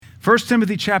1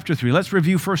 Timothy chapter 3. Let's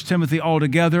review 1 Timothy all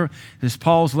together. This is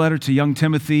Paul's letter to young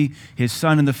Timothy, his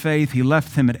son in the faith. He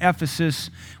left him at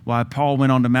Ephesus while Paul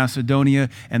went on to Macedonia.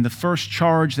 And the first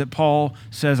charge that Paul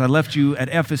says, I left you at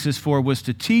Ephesus for, was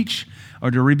to teach or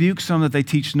to rebuke some that they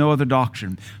teach no other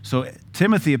doctrine. So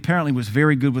Timothy apparently was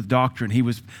very good with doctrine. He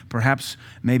was perhaps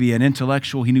maybe an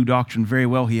intellectual. He knew doctrine very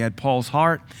well. He had Paul's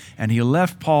heart, and he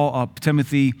left Paul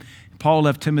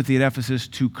left Timothy at Ephesus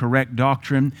to correct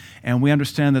doctrine, and we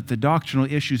understand that the doctrinal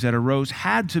issues that arose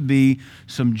had to be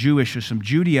some Jewish or some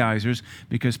Judaizers,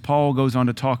 because Paul goes on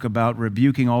to talk about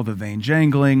rebuking all the vain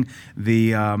jangling,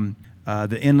 the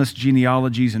endless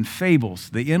genealogies and fables.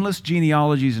 The endless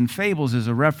genealogies and fables is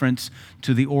a reference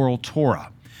to the oral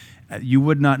Torah. You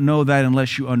would not know that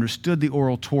unless you understood the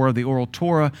oral Torah. The oral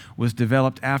Torah was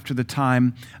developed after the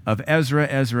time of Ezra.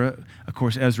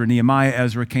 Nehemiah.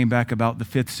 Ezra came back about the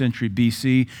 5th century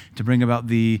BC to bring about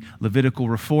the Levitical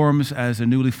reforms as a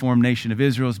newly formed nation of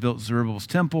Israel has built Zerubbabel's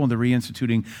temple and the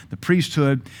reinstituting the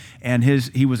priesthood. And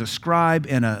he was a scribe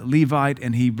and a Levite,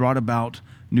 and he brought about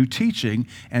new teaching.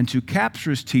 And to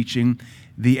capture his teaching,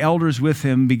 the elders with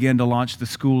him began to launch the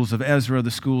schools of Ezra, the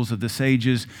schools of the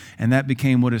sages, and that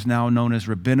became what is now known as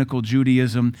rabbinical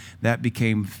Judaism. That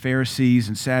became Pharisees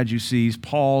and Sadducees.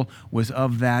 Paul was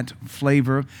of that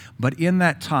flavor. But in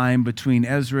that time between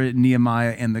Ezra,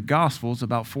 Nehemiah, and the Gospels,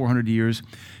 about 400 years,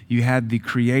 you had the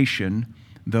creation,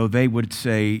 though they would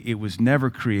say it was never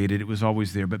created, it was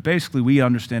always there. But basically, we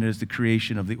understand it as the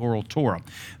creation of the oral Torah.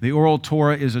 The oral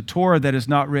Torah is a Torah that is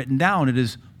not written down, it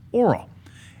is oral,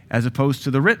 as opposed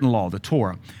to the written law, the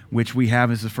Torah, which we have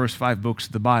as the first 5 books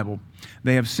of the Bible.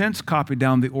 They have since copied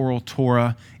down the oral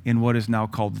Torah in what is now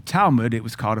called the Talmud. It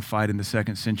was codified in the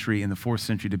 2nd century, in the 4th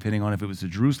century, depending on if it was the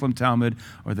Jerusalem Talmud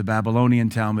or the Babylonian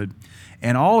Talmud.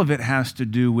 And all of it has to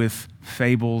do with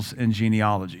fables and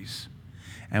genealogies.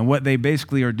 And what they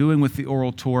basically are doing with the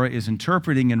oral Torah is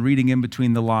interpreting and reading in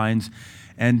between the lines.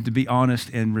 And to be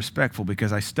honest and respectful,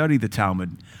 because I studied the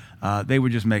Talmud, they were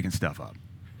just making stuff up.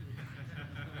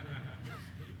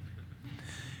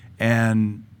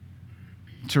 And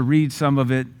to read some of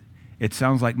it, it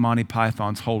sounds like Monty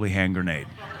Python's Holy Hand Grenade.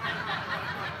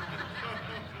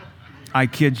 I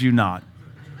kid you not.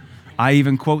 I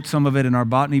even quote some of it in our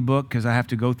botany book because I have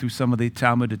to go through some of the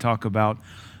Talmud to talk about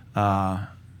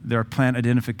their plant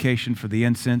identification for the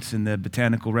incense and the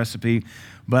botanical recipe.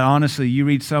 But honestly, you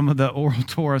read some of the oral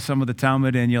Torah, some of the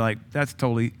Talmud, and you're like, that's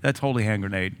Holy Hand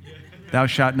Grenade. Thou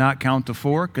shalt not count to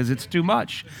 4, because it's too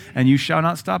much. And you shall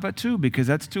not stop at 2, because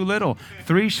that's too little.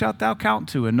 3 shalt thou count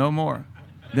to, and no more.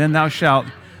 Then thou shalt.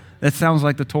 That sounds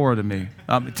like the Torah to me.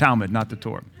 Talmud, not the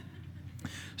Torah.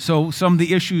 So some of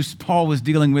the issues Paul was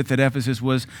dealing with at Ephesus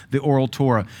was the oral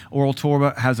Torah. Oral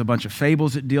Torah has a bunch of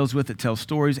fables it deals with. It tells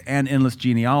stories and endless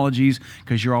genealogies,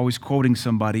 because you're always quoting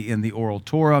somebody in the oral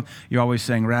Torah. You're always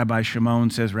saying Rabbi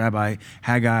Shimon says, Rabbi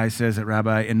Haggai says that,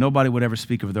 Rabbi, and nobody would ever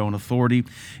speak of their own authority.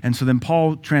 And so then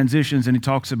Paul transitions and he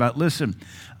talks about, listen,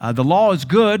 the law is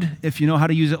good if you know how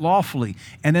to use it lawfully.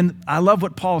 And then I love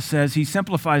what Paul says. He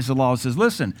simplifies the law and says,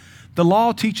 listen, the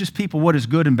law teaches people what is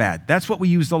good and bad. That's what we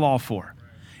use the law for.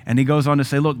 And he goes on to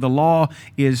say, look, the law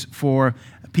is for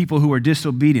people who are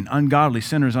disobedient, ungodly,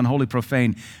 sinners, unholy,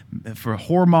 profane, for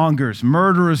whoremongers,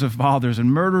 murderers of fathers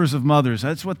and murderers of mothers.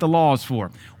 That's what the law is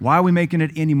for. Why are we making it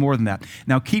any more than that?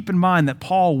 Now, keep in mind that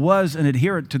Paul was an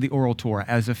adherent to the oral Torah.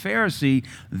 As a Pharisee,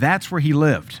 that's where he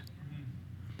lived.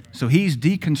 So he's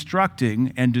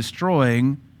deconstructing and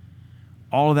destroying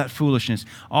all of that foolishness.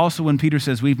 Also, when Peter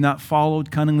says we've not followed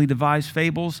cunningly devised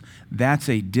fables, that's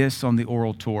a diss on the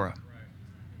oral Torah.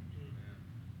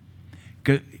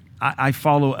 I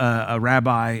follow a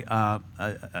rabbi,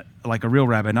 like a real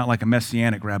rabbi, not like a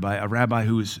messianic rabbi, a rabbi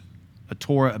who is a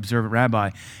Torah observant rabbi.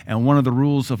 And one of the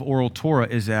rules of oral Torah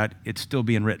is that it's still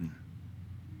being written.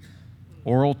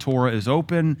 Oral Torah is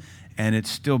open and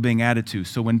it's still being added to.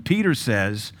 So when Peter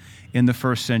says in the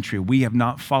 1st century, we have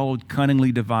not followed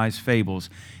cunningly devised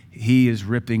fables, he is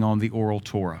ripping on the oral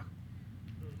Torah,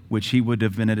 which he would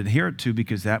have been an adherent to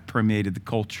because that permeated the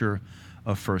culture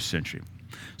of 1st century.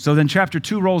 So then chapter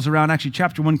 2 rolls around. Actually,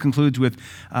 chapter 1 concludes with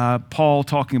Paul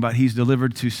talking about he's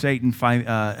delivered to Satan,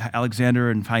 Alexander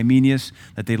and Hymenaeus,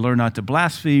 that they learn not to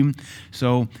blaspheme.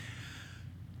 So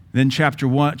then chapter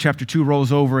 2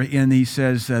 rolls over and he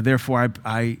says, therefore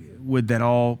I would that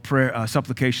all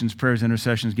supplications, prayers,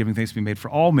 intercessions, giving thanks be made for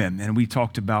all men. And we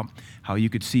talked about how you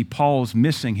could see Paul's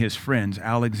missing his friends,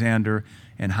 Alexander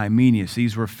and Hymenaeus.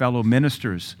 These were fellow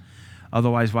ministers.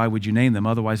 Otherwise, why would you name them?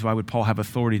 Otherwise, why would Paul have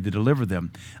authority to deliver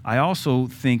them? I also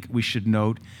think we should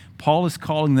note, Paul is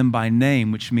calling them by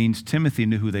name, which means Timothy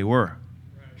knew who they were.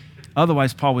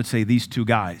 Otherwise, Paul would say, these 2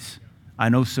 guys. I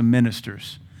know some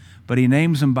ministers. But he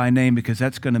names them by name because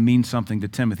that's going to mean something to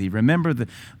Timothy. Remember,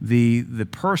 the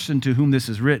person to whom this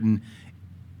is written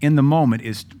in the moment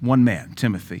is one man,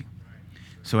 Timothy.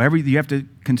 So you have to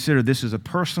consider this is a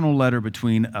personal letter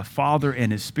between a father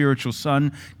and his spiritual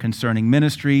son concerning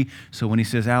ministry. So when he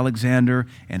says Alexander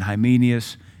and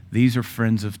Hymenaeus, these are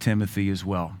friends of Timothy as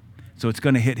well. So it's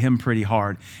going to hit him pretty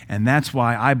hard. And that's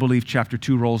why I believe chapter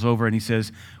 2 rolls over and he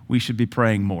says, we should be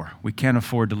praying more. We can't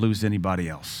afford to lose anybody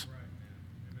else.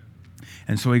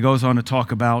 And so he goes on to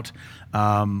talk about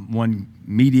one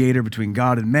mediator between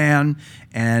God and man.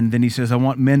 And then he says, I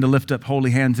want men to lift up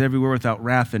holy hands everywhere without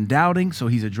wrath and doubting. So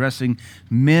he's addressing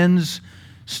men's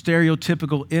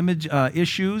stereotypical image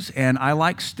issues. And I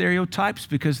like stereotypes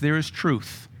because there is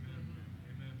truth.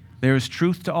 There is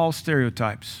truth to all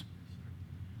stereotypes.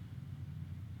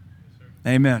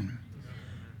 Amen.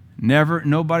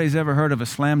 Nobody's ever heard of a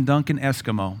slam dunking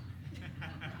Eskimo.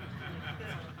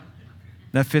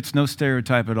 That fits no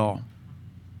stereotype at all.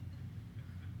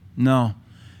 No.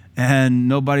 And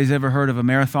nobody's ever heard of a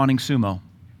marathoning sumo.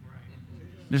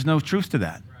 There's no truth to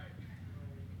that.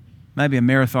 Maybe a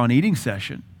marathon eating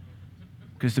session.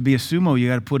 Because to be a sumo, you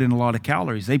got to put in a lot of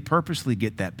calories. They purposely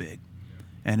get that big.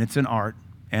 And it's an art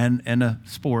and a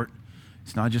sport.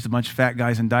 It's not just a bunch of fat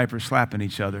guys in diapers slapping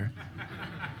each other.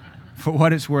 For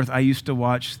what it's worth, I used to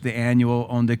watch the annual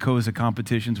Onde Cosa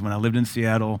competitions when I lived in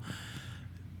Seattle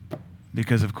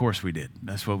because, of course, we did.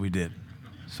 That's what we did.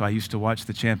 So I used to watch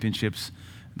the championships,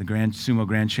 the Sumo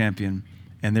Grand Champion,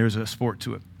 and there's a sport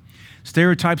to it.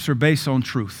 Stereotypes are based on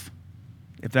truth.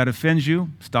 If that offends you,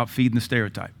 stop feeding the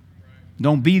stereotype.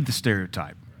 Don't be the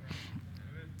stereotype.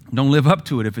 Don't live up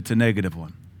to it if it's a negative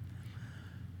one.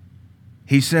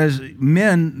 He says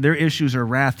men, their issues are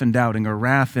wrath and doubting, or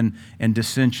wrath and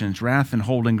dissensions, wrath and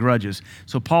holding grudges.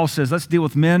 So Paul says, let's deal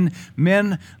with men.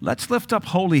 Men, let's lift up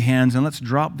holy hands and let's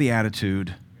drop the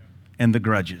attitude and the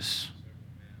grudges.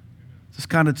 It's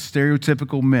kind of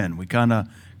stereotypical men. We kind of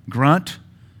grunt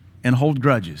and hold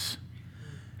grudges.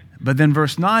 But then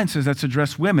verse 9 says let's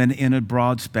address women in a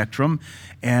broad spectrum.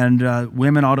 And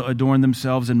women ought to adorn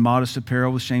themselves in modest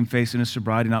apparel with shamefacedness,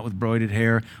 sobriety, not with broided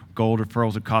hair, gold or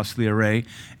pearls, or costly array.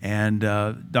 And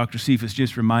Dr. Cephas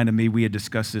just reminded me, we had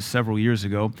discussed this several years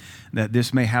ago, that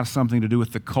this may have something to do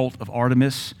with the cult of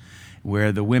Artemis,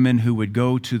 where the women who would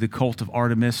go to the cult of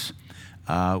Artemis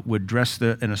would dress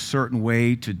in a certain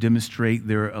way to demonstrate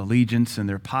their allegiance and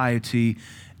their piety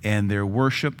and their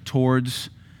worship towards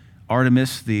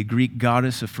Artemis, the Greek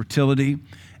goddess of fertility.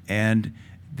 And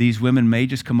these women may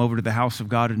just come over to the house of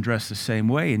God and dress the same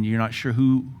way, and you're not sure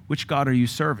which God are you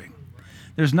serving.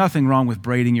 There's nothing wrong with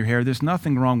braiding your hair. There's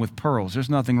nothing wrong with pearls. There's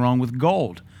nothing wrong with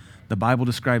gold. The Bible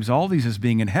describes all these as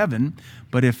being in heaven,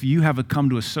 but if you have come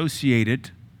to associate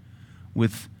it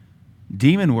with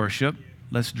demon worship,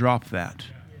 let's drop that.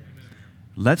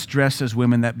 Let's dress as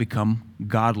women that become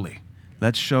godly.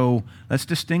 Let's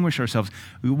distinguish ourselves.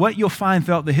 What you'll find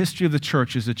throughout the history of the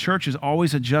church is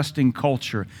always adjusting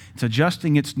culture. It's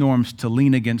adjusting its norms to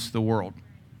lean against the world.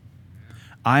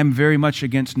 I'm very much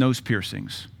against nose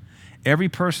piercings. Every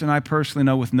person I personally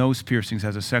know with nose piercings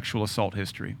has a sexual assault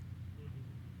history.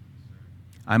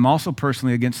 I'm also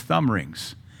personally against thumb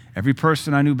rings. Every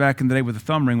person I knew back in the day with a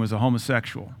thumb ring was a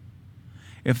homosexual.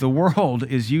 If the world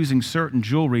is using certain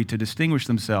jewelry to distinguish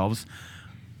themselves,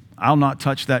 I'll not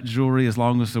touch that jewelry as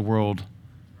long as the world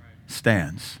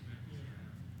stands.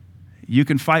 You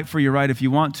can fight for your right if you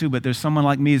want to, but there's someone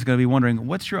like me who's going to be wondering,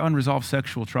 what's your unresolved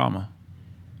sexual trauma?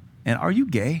 And are you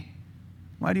gay?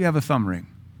 Why do you have a thumb ring?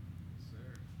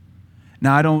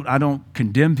 Now, I don't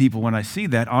condemn people when I see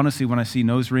that. Honestly, when I see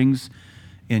nose rings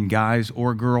in guys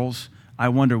or girls, I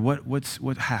wonder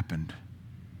what happened.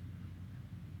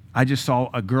 I just saw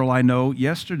a girl I know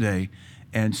yesterday,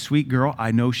 and sweet girl,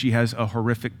 I know she has a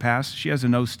horrific past. She has a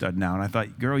nose stud now. And I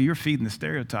thought, girl, you're feeding the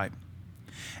stereotype.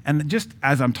 And just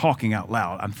as I'm talking out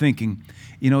loud, I'm thinking,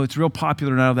 it's real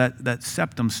popular now, that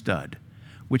septum stud,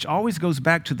 which always goes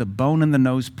back to the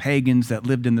bone-in-the-nose pagans that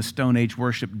lived in the Stone Age,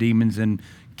 worshiped demons, and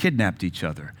kidnapped each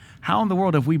other. How in the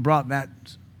world have we brought that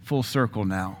full circle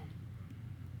now?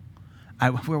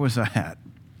 Where was I at?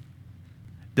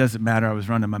 Doesn't matter. I was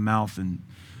running my mouth and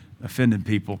offending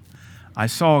people. I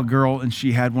saw a girl, and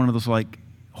she had one of those like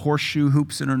horseshoe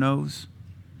hoops in her nose.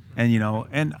 And,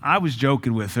 and I was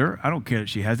joking with her. I don't care that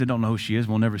she has it. Don't know who she is.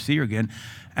 We'll never see her again.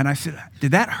 And I said,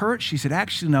 did that hurt? She said,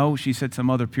 actually, no. She said some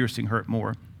other piercing hurt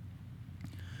more.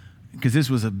 Because this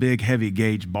was a big, heavy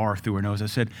gauge bar through her nose. I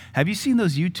said, have you seen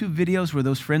those YouTube videos where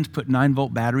those friends put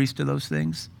 9-volt batteries to those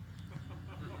things?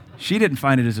 She didn't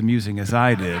find it as amusing as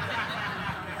I did.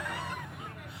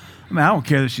 I don't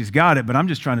care that she's got it, but I'm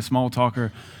just trying to small talk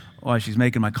her while she's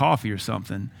making my coffee or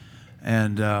something.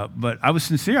 And but I was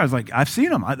sincere. I was like, I've seen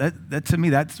them. That to me,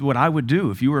 that's what I would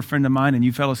do. If you were a friend of mine and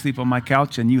you fell asleep on my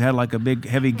couch and you had like a big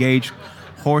heavy gauge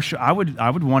horse, I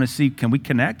would want to see, can we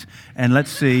connect? And let's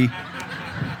see.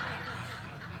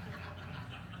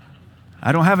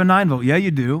 I don't have a 9-volt. Yeah,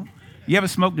 you do. You have a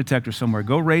smoke detector somewhere.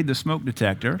 Go raid the smoke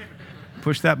detector.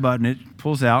 Push that button. It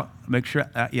pulls out. Make sure,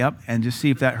 yep, and just see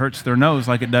if that hurts their nose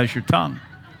like it does your tongue.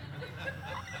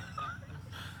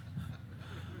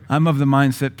 I'm of the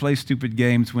mindset, play stupid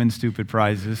games, win stupid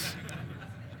prizes.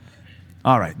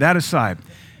 All right, that aside,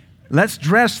 let's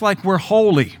dress like we're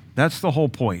holy. That's the whole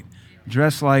point.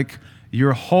 Dress like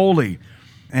you're holy.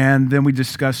 And then we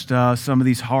discussed some of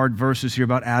these hard verses here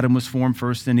about Adam was formed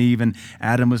first in Eve, and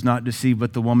Adam was not deceived,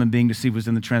 but the woman being deceived was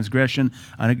in the transgression.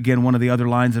 And again, one of the other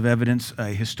lines of evidence, a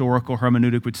historical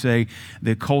hermeneutic would say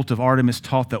the cult of Artemis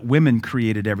taught that women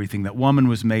created everything, that woman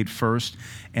was made first,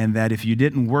 and that if you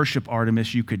didn't worship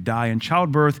Artemis, you could die in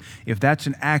childbirth. If that's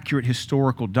an accurate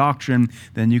historical doctrine,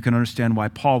 then you can understand why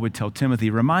Paul would tell Timothy,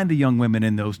 remind the young women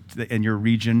in your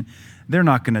region, they're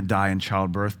not going to die in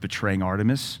childbirth betraying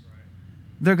Artemis.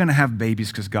 They're going to have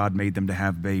babies because God made them to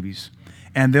have babies.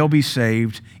 And they'll be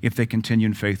saved if they continue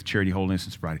in faith, charity, holiness,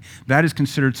 and sobriety. That is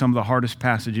considered some of the hardest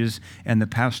passages and the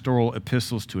pastoral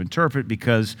epistles to interpret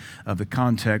because of the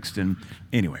context. And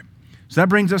anyway, so that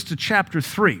brings us to chapter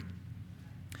 3.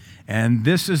 And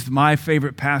this is my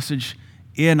favorite passage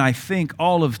in, I think,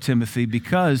 all of Timothy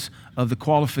because of the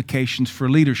qualifications for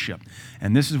leadership.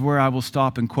 And this is where I will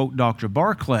stop and quote Dr.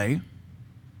 Barclay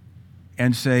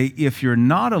and say, if you're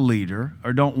not a leader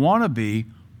or don't want to be,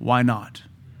 why not?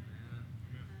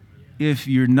 If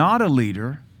you're not a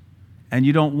leader and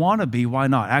you don't want to be, why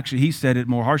not? Actually, he said it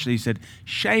more harshly. He said,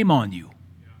 shame on you.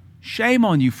 Shame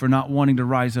on you for not wanting to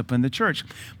rise up in the church.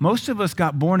 Most of us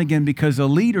got born again because a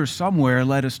leader somewhere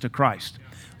led us to Christ.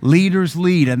 Leaders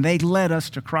lead, and they led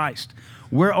us to Christ.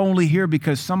 We're only here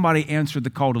because somebody answered the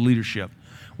call to leadership.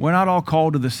 We're not all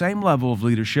called to the same level of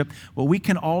leadership, but we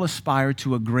can all aspire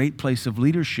to a great place of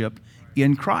leadership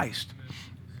in Christ.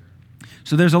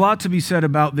 So there's a lot to be said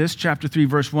about this. Chapter 3,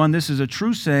 verse 1, this is a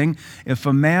true saying, if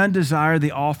a man desire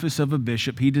the office of a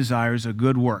bishop, he desires a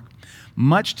good work.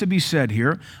 Much to be said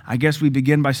here. I guess we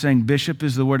begin by saying bishop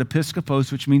is the word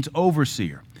episkopos, which means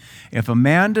overseer. If a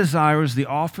man desires the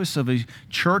office of a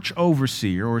church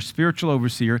overseer or spiritual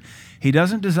overseer, he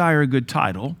doesn't desire a good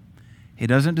title. He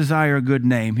doesn't desire a good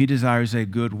name. He desires a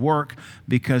good work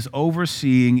because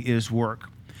overseeing is work.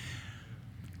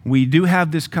 We do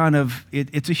have this kind of,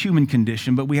 it's a human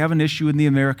condition, but we have an issue in the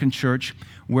American church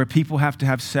where people have to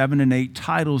have 7 and 8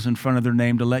 titles in front of their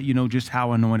name to let you know just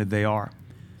how anointed they are.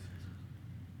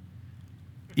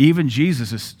 Even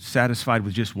Jesus is satisfied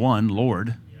with just one,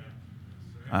 Lord.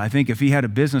 I think if he had a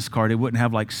business card, it wouldn't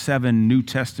have like 7 New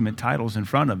Testament titles in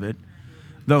front of it.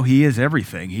 Though he is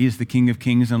everything. He is the King of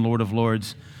Kings and Lord of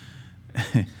Lords.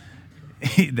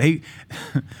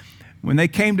 When they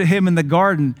came to him in the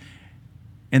garden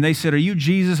and they said, are you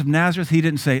Jesus of Nazareth? He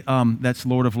didn't say, that's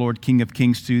Lord of Lords, King of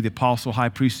Kings too, the apostle, high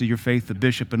priest of your faith, the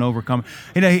bishop and overcomer.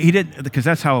 He didn't, because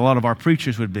that's how a lot of our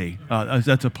preachers would be.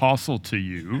 That's apostle to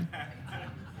you.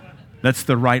 That's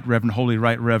the right reverend, holy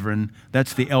right reverend.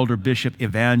 That's the elder bishop,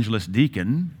 evangelist,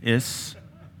 deacon.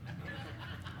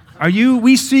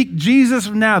 We seek Jesus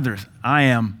of Nazareth. I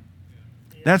am.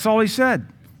 That's all he said.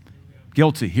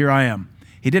 Guilty. Here I am.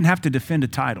 He didn't have to defend a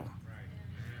title.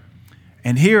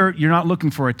 And here, you're not looking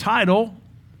for a title,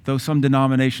 though some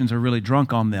denominations are really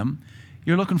drunk on them.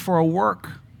 You're looking for a work.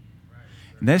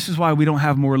 And this is why we don't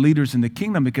have more leaders in the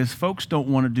kingdom, because folks don't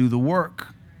want to do the work.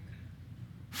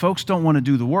 Folks don't want to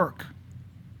do the work.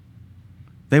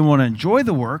 They want to enjoy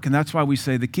the work, and that's why we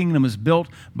say the kingdom is built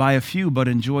by a few, but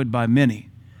enjoyed by many.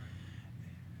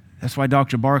 That's why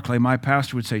Dr. Barclay, my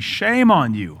pastor, would say, shame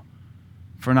on you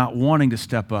for not wanting to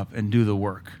step up and do the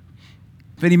work.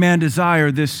 If any man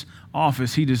desire this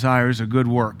office, he desires a good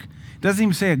work. It doesn't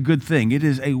even say a good thing. It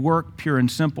is a work, pure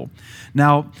and simple.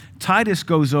 Now, Titus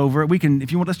goes over,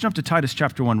 if you want, let's jump to Titus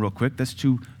chapter 1 real quick. That's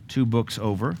two books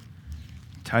over.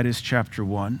 Titus chapter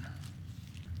 1.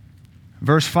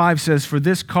 Verse 5 says, for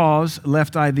this cause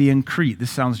left I thee in Crete.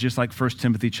 This sounds just like 1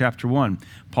 Timothy chapter 1.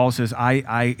 Paul says,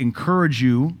 I encourage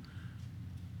you,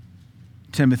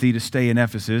 Timothy, to stay in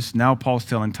Ephesus. Now Paul's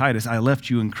telling Titus, I left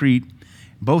you in Crete.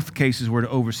 Both cases were to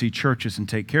oversee churches and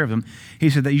take care of them. He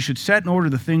said that you should set in order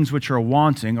the things which are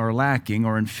wanting or lacking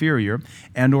or inferior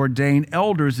and ordain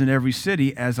elders in every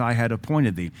city as I had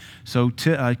appointed thee. So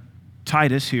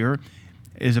Titus here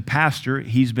is a pastor.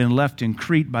 He's been left in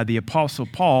Crete by the Apostle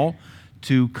Paul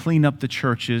to clean up the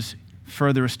churches,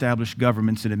 further establish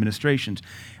governments and administrations.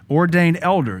 Ordain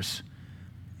elders.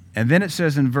 And then it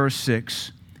says in verse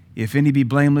 6, if any be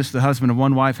blameless, the husband of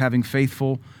one wife, having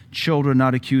faithful children,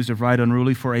 not accused of right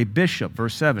unruly, for a bishop,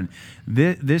 verse 7.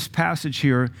 This passage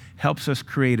here helps us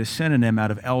create a synonym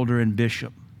out of elder and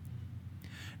bishop.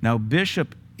 Now,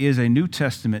 bishop is a New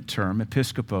Testament term,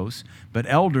 episkopos, but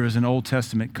elder is an Old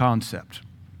Testament concept.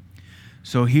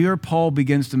 So here Paul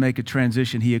begins to make a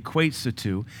transition. He equates the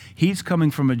two. He's coming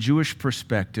from a Jewish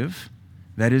perspective,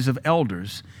 that is of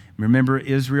elders. Remember,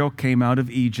 Israel came out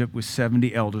of Egypt with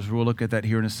 70 elders. We'll look at that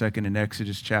here in a second in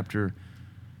Exodus chapter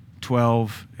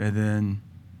 12, and then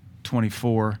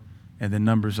 24, and then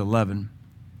Numbers 11.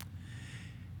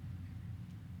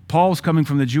 Paul's coming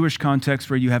from the Jewish context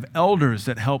where you have elders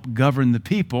that help govern the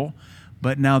people,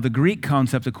 but now the Greek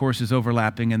concept, of course, is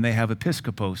overlapping, and they have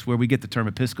episkopos, where we get the term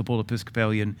episcopal,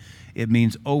 Episcopalian. It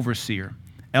means overseer.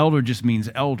 Elder just means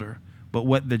elder, but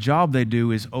what the job they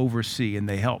do is oversee, and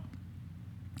they help.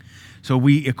 So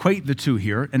we equate the two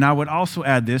here, and I would also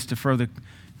add this to further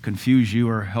confuse you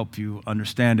or help you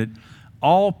understand it.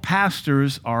 All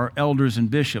pastors are elders and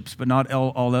bishops, but not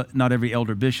every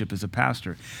elder bishop is a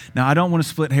pastor. Now, I don't want to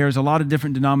split hairs. A lot of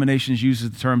different denominations use the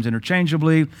terms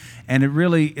interchangeably, and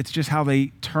it's just how they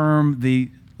term the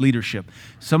leadership.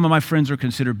 Some of my friends are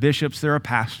considered bishops. They're a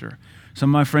pastor. Some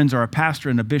of my friends are a pastor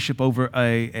and a bishop over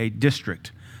a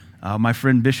district. My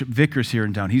friend Bishop Vickers here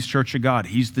in town, he's Church of God.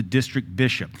 He's the district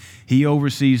bishop. He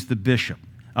oversees the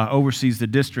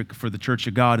district for the Church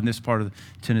of God in this part of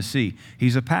Tennessee.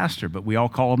 He's a pastor, but we all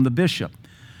call him the bishop.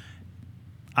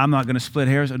 I'm not going to split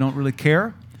hairs. I don't really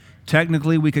care.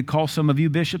 Technically, we could call some of you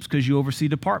bishops because you oversee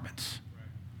departments.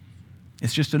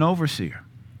 It's just an overseer.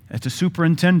 It's a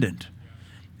superintendent.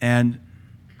 And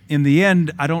in the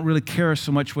end, I don't really care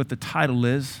so much what the title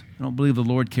is. I don't believe the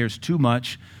Lord cares too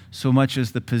much, so much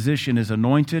as the position is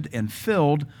anointed and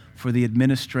filled for the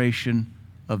administration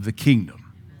of the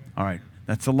kingdom. All right.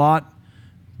 That's a lot,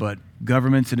 but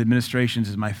governments and administrations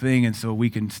is my thing, and so we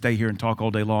can stay here and talk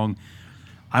all day long.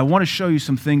 I want to show you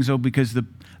some things, though, because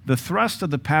the thrust of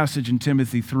the passage in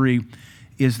Timothy 3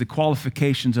 is the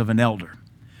qualifications of an elder.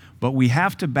 But we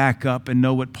have to back up and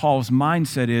know what Paul's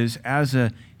mindset is as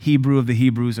a Hebrew of the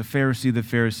Hebrews, a Pharisee of the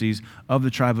Pharisees, of the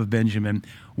tribe of Benjamin.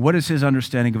 What is his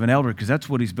understanding of an elder? Because that's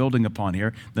what he's building upon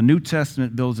here. The New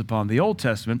Testament builds upon the Old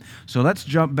Testament. So let's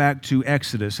jump back to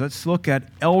Exodus. Let's look at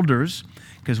elders,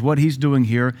 because what he's doing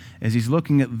here is he's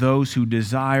looking at those who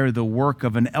desire the work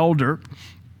of an elder.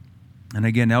 And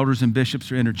again, elders and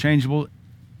bishops are interchangeable.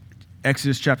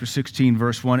 Exodus chapter 16,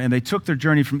 verse 1, and they took their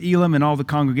journey from Elim, and all the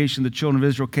congregation of the children of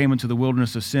Israel came into the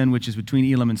wilderness of Sin, which is between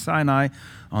Elim and Sinai,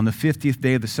 on the 50th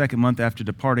day of the second month after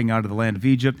departing out of the land of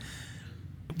Egypt.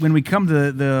 When we come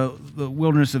to the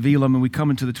wilderness of Elim, and we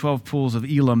come into the 12 pools of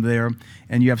Elim there,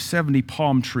 and you have 70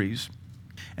 palm trees.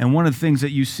 And one of the things that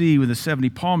you see with the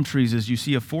 70 palm trees is you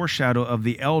see a foreshadow of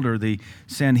the elder, the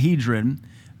Sanhedrin,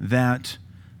 that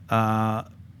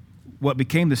what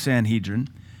became the Sanhedrin.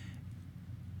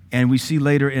 And we see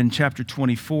later in chapter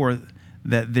 24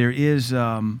 that there is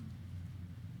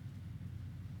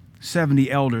 70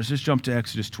 elders. Let's jump to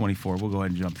Exodus 24. We'll go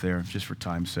ahead and jump there just for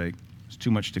time's sake. There's too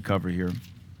much to cover here.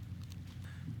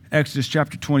 Exodus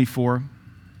chapter 24.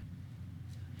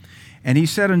 And he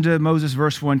said unto Moses,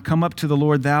 verse 1, come up to the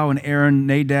Lord, thou and Aaron,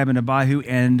 Nadab and Abihu,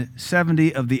 and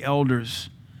 70 of the elders.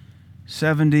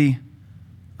 70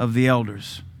 of the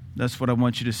elders. That's what I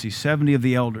want you to see, 70 of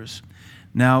the elders.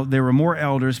 Now, there were more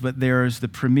elders, but there's the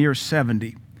premier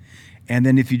 70. And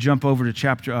then if you jump over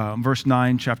to verse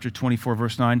 9, chapter 24,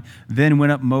 verse 9, then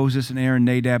went up Moses and Aaron,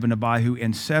 Nadab and Abihu,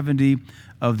 and 70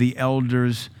 of the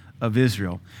elders of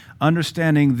Israel.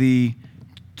 Understanding the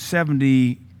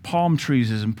 70 palm trees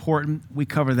is important. We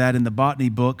cover that in the botany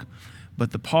book,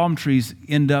 but the palm trees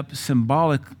end up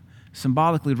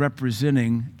symbolically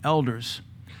representing elders,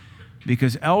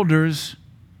 because elders,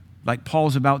 like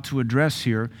Paul's about to address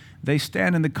here, they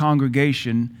stand in the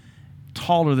congregation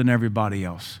taller than everybody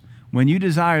else. When you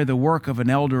desire the work of an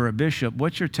elder or a bishop,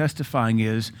 what you're testifying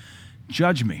is,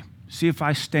 judge me. See if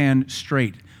I stand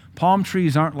straight. Palm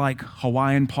trees aren't like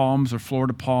Hawaiian palms or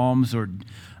Florida palms or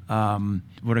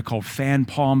what are called fan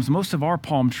palms. Most of our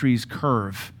palm trees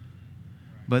curve,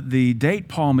 but the date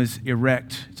palm is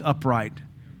erect. It's upright.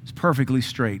 It's perfectly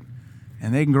straight.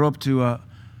 And they can grow up to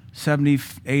 70,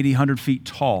 80, 100 feet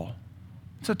tall.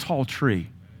 It's a tall tree.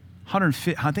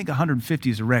 I think 150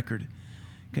 is a record.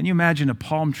 Can you imagine a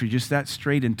palm tree just that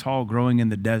straight and tall growing in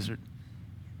the desert?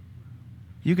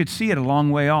 You could see it a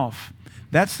long way off.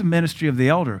 That's the ministry of the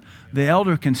elder. The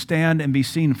elder can stand and be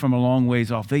seen from a long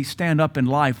ways off. They stand up in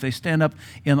life. They stand up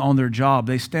on their job.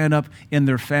 They stand up in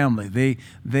their family.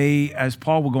 They, as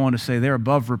Paul will go on to say, they're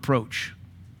above reproach.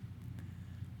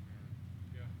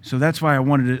 So that's why I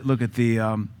wanted to look at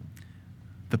the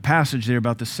passage there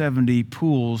about the 70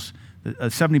 pools,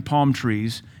 70 palm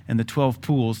trees and the 12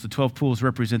 pools. The 12 pools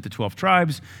represent the 12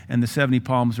 tribes, and the 70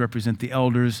 palms represent the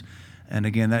elders. And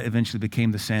again, that eventually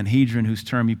became the Sanhedrin, whose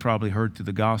term you probably heard through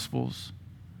the Gospels.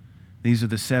 These are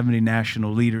the 70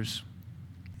 national leaders.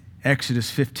 Exodus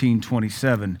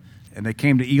 15:27, and they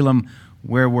came to Elim,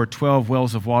 where were 12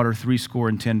 wells of water,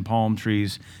 70 palm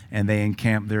trees, and they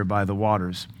encamped there by the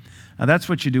waters. Now that's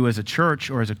what you do as a church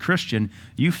or as a Christian.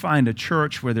 You find a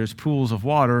church where there's pools of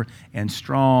water and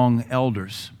strong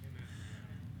elders.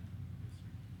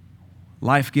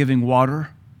 Life-giving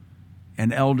water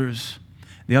and elders.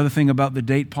 The other thing about the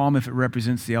date palm, if it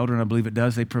represents the elder, and I believe it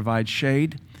does, they provide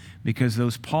shade because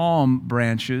those palm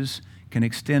branches can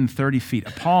extend 30 feet.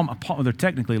 A palm, they're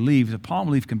technically leaves. A palm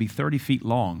leaf can be 30 feet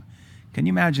long. Can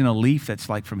you imagine a leaf that's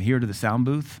like from here to the sound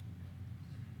booth?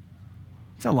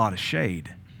 It's a lot of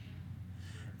shade.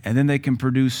 And then they can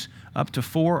produce up to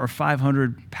 400 or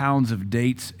 500 pounds of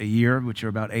dates a year, which are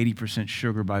about 80%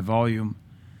 sugar by volume.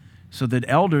 So that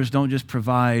elders don't just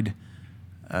provide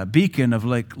a beacon of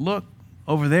like, look,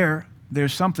 over there,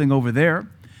 there's something over there.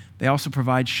 They also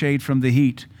provide shade from the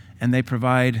heat, and they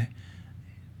provide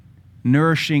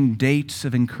nourishing dates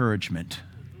of encouragement.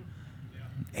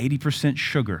 80%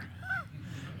 sugar.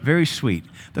 Very sweet.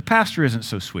 The pastor isn't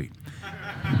so sweet.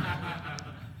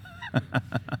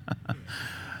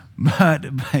 But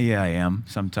yeah, I am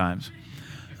sometimes.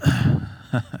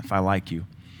 If I like you.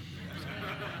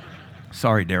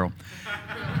 Sorry, Daryl.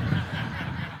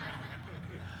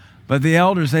 But the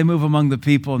elders, they move among the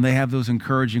people and they have those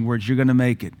encouraging words. You're going to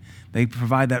make it. They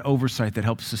provide that oversight that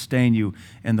helps sustain you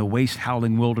in the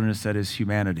waste-howling wilderness that is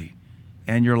humanity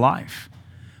and your life.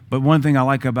 But one thing I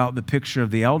like about the picture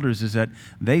of the elders is that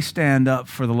they stand up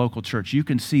for the local church. You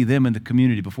can see them in the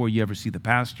community before you ever see the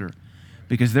pastor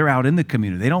because they're out in the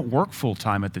community. They don't work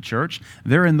full-time at the church.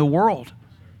 They're in the world.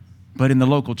 But in the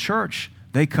local church,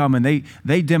 they come and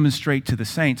they demonstrate to the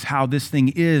saints how this thing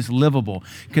is livable.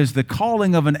 Because the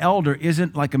calling of an elder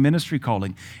isn't like a ministry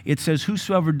calling. It says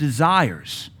whosoever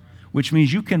desires, which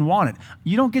means you can want it.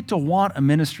 You don't get to want a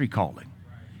ministry calling.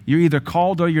 You're either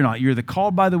called or you're not. You're either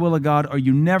called by the will of God or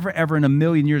you never, ever in a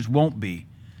million years won't be.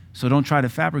 So don't try to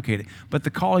fabricate it. But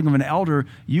the calling of an elder,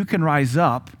 you can rise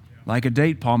up like a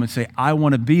date palm and say, I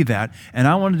want to be that. And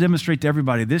I want to demonstrate to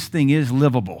everybody this thing is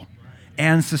livable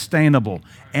and sustainable,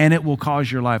 and it will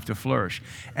cause your life to flourish.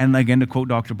 And again, to quote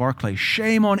Dr. Barclay,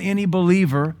 shame on any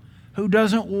believer who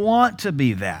doesn't want to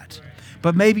be that.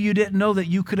 But maybe you didn't know that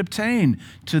you could obtain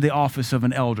to the office of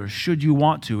an elder should you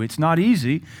want to. It's not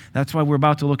easy. That's why we're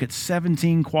about to look at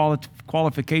 17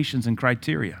 qualifications and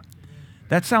criteria.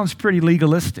 That sounds pretty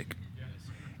legalistic.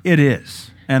 It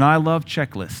is. And I love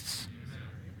checklists.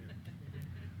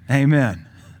 Amen.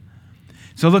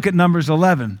 So look at Numbers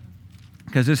 11,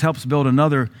 because this helps build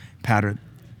another pattern.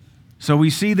 So we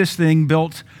see this thing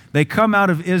built. They come out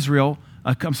of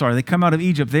they come out of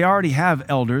Egypt. They already have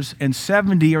elders, and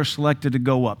 70 are selected to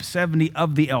go up. 70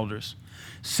 of the elders.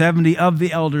 70 of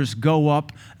the elders go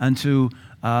up unto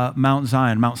Mount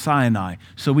Sinai.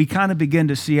 So we kind of begin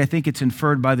to see, I think it's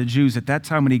inferred by the Jews at that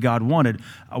time when God wanted,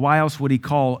 why else would he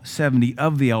call 70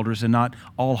 of the elders and not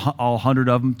all 100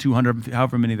 of them, 200,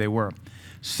 however many they were.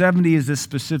 70 is this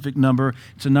specific number.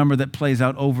 It's a number that plays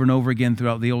out over and over again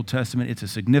throughout the Old Testament. It's a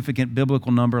significant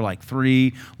biblical number, like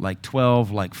 3, like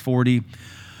 12, like 40.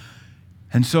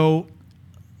 And so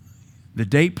the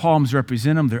date palms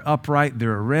represent them. They're upright,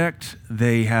 they're erect,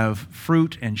 they have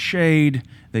fruit and shade.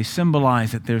 They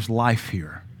symbolize that there's life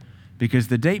here because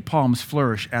the date palms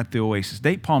flourish at the oasis.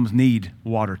 Date palms need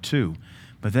water too,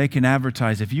 but they can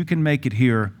advertise, if you can make it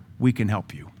here, we can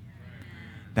help you.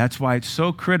 That's why it's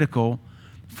so critical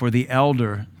for the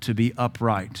elder to be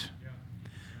upright.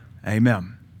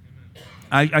 Amen.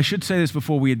 I should say this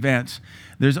before we advance.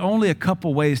 There's only a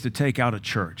couple ways to take out a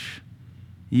church.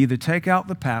 You either take out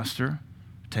the pastor,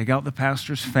 take out the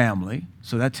pastor's family,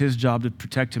 so that's his job to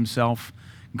protect himself,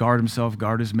 guard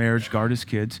his marriage, guard his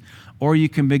kids, or you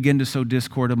can begin to sow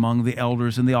discord among the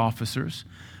elders and the officers.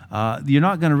 You're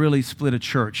not going to really split a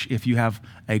church if you have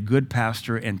a good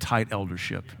pastor and tight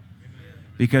eldership.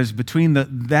 Because between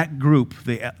that group,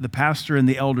 the pastor and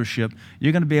the eldership,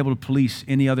 you're going to be able to police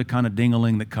any other kind of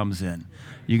ding-a-ling that comes in.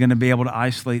 You're going to be able to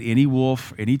isolate any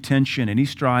wolf, any tension, any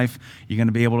strife. You're going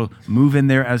to be able to move in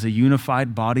there as a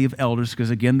unified body of elders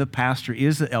because, again, the pastor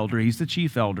is the elder. He's the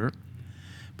chief elder.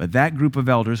 But that group of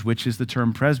elders, which is the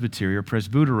term presbytery or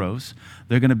presbyteros,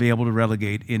 they're going to be able to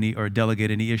relegate any or delegate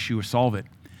any issue or solve it.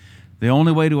 The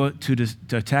only way to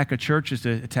attack a church is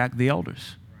to attack the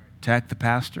elders, attack the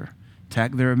pastor,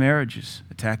 attack their marriages,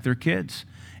 attack their kids.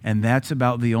 And that's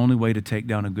about the only way to take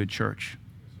down a good church.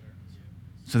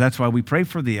 So that's why we pray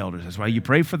for the elders. That's why you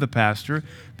pray for the pastor,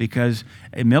 because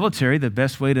in military, the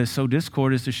best way to sow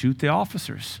discord is to shoot the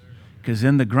officers, because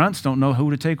then the grunts don't know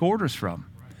who to take orders from.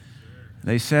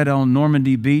 They said on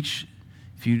Normandy Beach,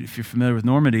 if you're familiar with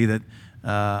Normandy, that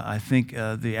I think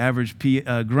the average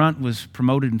grunt was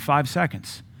promoted in 5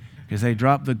 seconds, because they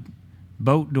dropped the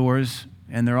boat doors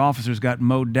and their officers got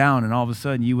mowed down, and all of a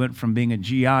sudden you went from being a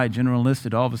GI, general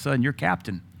enlisted, to all of a sudden you're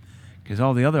captain, because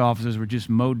all the other officers were just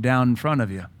mowed down in front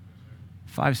of you.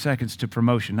 5 seconds to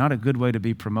promotion. Not a good way to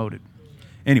be promoted.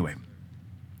 Anyway,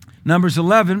 Numbers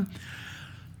 11,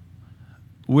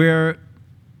 we're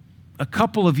a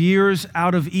couple of years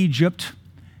out of Egypt,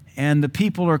 and the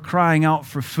people are crying out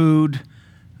for food.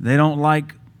 They don't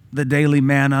like the daily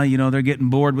manna. You know, they're getting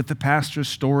bored with the pastor's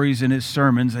stories and his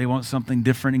sermons. They want something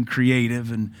different and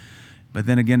creative. But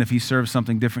then again, if he serves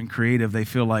something different and creative, they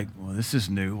feel like, well, this is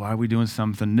new. Why are we doing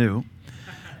something new?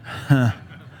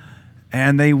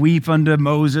 And they weep unto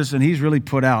Moses, and he's really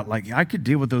put out. Like, I could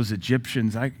deal with those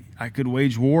Egyptians. I could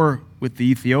wage war with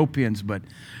the Ethiopians, but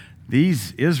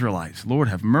these Israelites, Lord,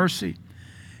 have mercy.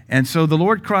 And so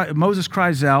Moses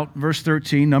cries out, verse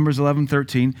 13, Numbers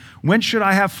 11:13, when should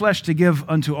I have flesh to give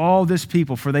unto all this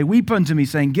people? For they weep unto me,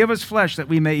 saying, give us flesh that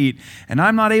we may eat. And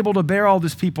I'm not able to bear all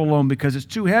this people alone, because it's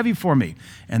too heavy for me.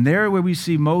 And there where we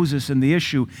see Moses and the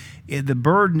issue, the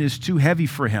burden is too heavy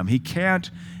for him. He can't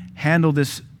handle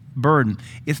this burden.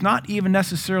 It's not even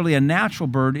necessarily a natural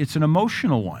burden, it's an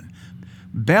emotional one.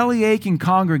 Belly-aching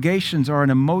congregations are an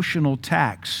emotional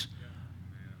tax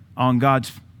on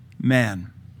God's man.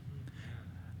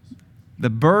 The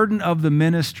burden of the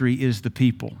ministry is the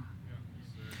people.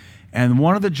 And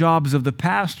one of the jobs of the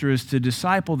pastor is to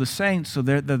disciple the saints so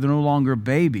that they're no longer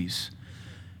babies.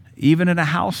 Even in a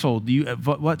household, you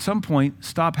at some point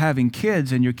stop having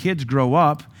kids, and your kids grow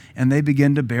up and they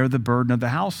begin to bear the burden of the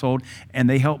household, and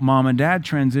they help mom and dad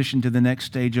transition to the next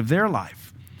stage of their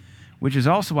life, which is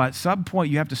also why at some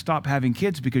point you have to stop having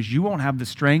kids, because you won't have the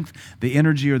strength, the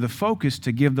energy, or the focus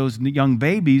to give those young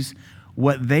babies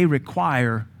what they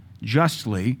require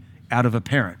justly out of a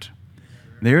parent.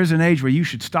 There is an age where you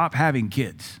should stop having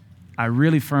kids. I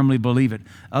really firmly believe it.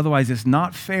 Otherwise, it's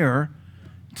not fair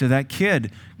to that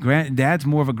kid. Dad's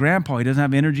more of a grandpa. He doesn't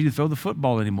have energy to throw the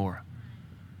football anymore.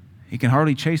 He can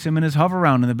hardly chase him in his hover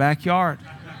round in the backyard.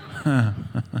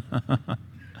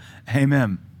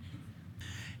 Amen.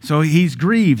 So he's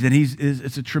grieved, and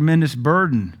it's a tremendous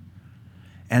burden.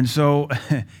 And so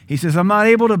he says, I'm not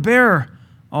able to bear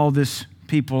all this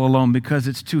people alone, because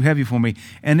it's too heavy for me.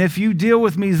 And if you deal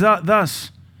with me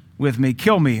thus with me,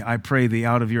 kill me, I pray thee,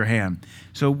 out of your hand.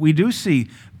 So we do see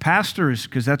pastors,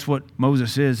 because that's what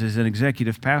Moses is an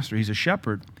executive pastor. He's a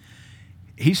shepherd.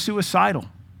 He's suicidal.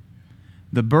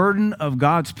 The burden of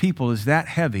God's people is that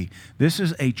heavy. This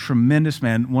is a tremendous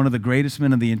man, one of the greatest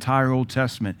men of the entire Old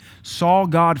Testament. Saw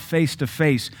God face to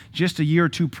face just a year or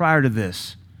two prior to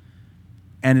this,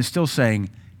 and is still saying,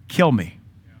 kill me.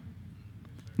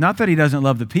 Not that he doesn't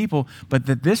love the people, but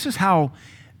that this is how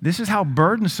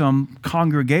burdensome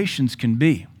congregations can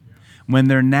be when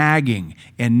they're nagging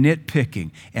and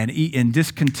nitpicking and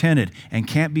discontented and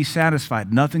can't be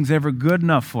satisfied. Nothing's ever good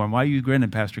enough for them. Why are you grinning,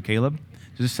 Pastor Caleb?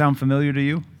 Does this sound familiar to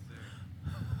you?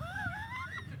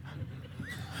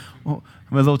 Well,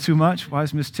 a little too much? Why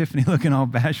is Miss Tiffany looking all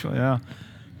bashful? Yeah.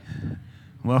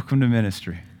 Welcome to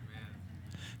ministry.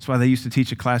 That's why they used to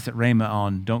teach a class at Rhema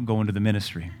on don't go into the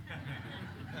ministry.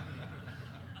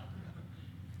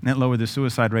 And that lowered the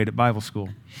suicide rate at Bible school.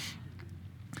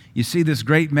 You see this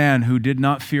great man who did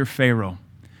not fear Pharaoh,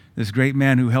 this great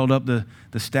man who held up the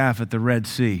staff at the Red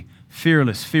Sea,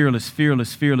 fearless, fearless,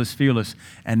 fearless, fearless, fearless.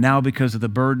 And now because of the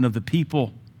burden of the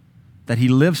people that he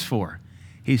lives for,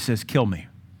 he says, kill me.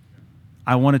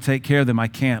 I want to take care of them. I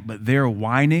can't. But they're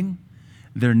whining,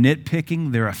 they're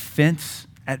nitpicking, their offense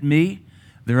at me,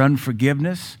 their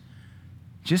unforgiveness.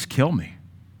 Just kill me.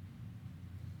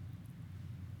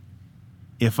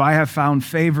 If I have found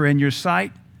favor in your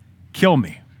sight, kill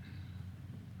me.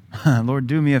 Lord,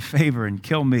 do me a favor and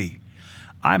kill me.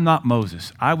 I'm not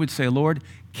Moses. I would say, Lord,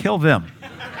 kill them.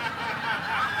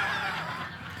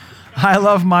 I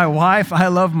love my wife. I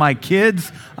love my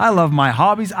kids. I love my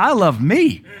hobbies. I love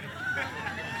me.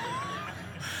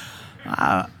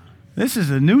 This is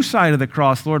a new side of the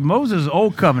cross, Lord. Moses is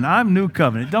old covenant. I'm new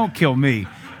covenant. Don't kill me.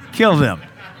 Kill them.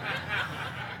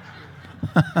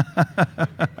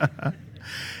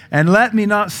 And let me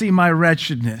not see my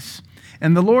wretchedness.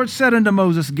 And the Lord said unto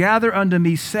Moses, gather unto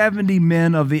me 70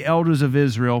 men of the elders of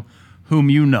Israel, whom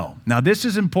you know. Now, this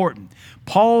is important.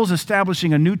 Paul's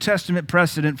establishing a New Testament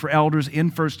precedent for elders in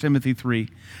 1 Timothy 3,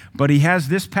 but he has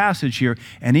this passage here,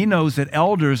 and he knows that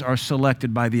elders are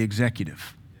selected by the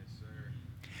executive. Yes, sir.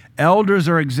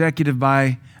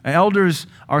 Elders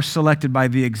are selected by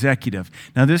the executive.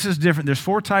 Now, this is different. There's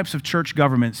 4 types of church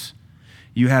governments.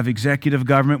 You have executive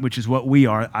government, which is what we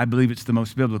are. I believe it's the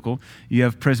most biblical. You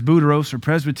have presbyteros, or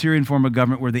Presbyterian form of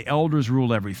government, where the elders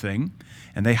rule everything,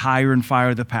 and they hire and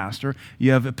fire the pastor.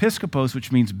 You have episkopos,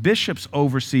 which means bishops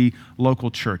oversee local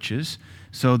churches.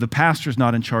 So the pastor's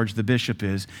not in charge, the bishop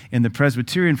is. In the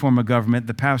Presbyterian form of government,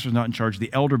 the pastor's not in charge,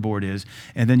 the elder board is.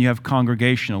 And then you have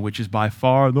congregational, which is by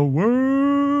far the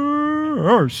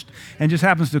worst, and just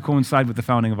happens to coincide with the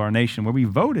founding of our nation, where we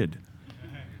voted.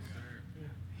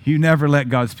 You never let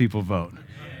God's people vote.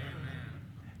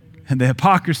 And the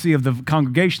hypocrisy of the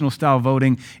congregational style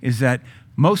voting is that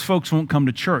most folks won't come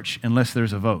to church unless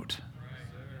there's a vote.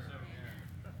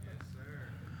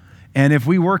 And if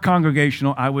we were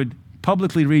congregational, I would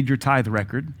publicly read your tithe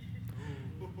record.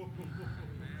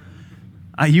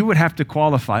 You would have to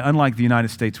qualify, unlike the United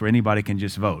States where anybody can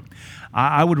just vote.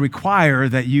 I would require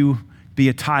that you be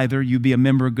a tither, you be a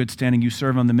member of good standing, you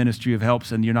serve on the ministry of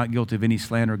helps, and you're not guilty of any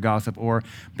slander, gossip, or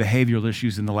behavioral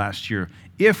issues in the last year.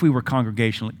 If we were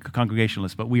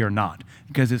congregationalists, but we are not,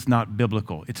 because it's not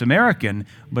biblical. It's American,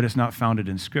 but it's not founded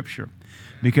in Scripture.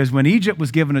 Because when Egypt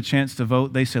was given a chance to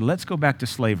vote, they said, let's go back to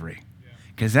slavery.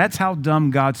 Because that's how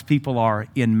dumb God's people are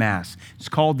in mass. It's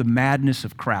called the madness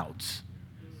of crowds.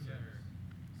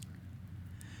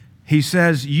 He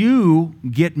says, you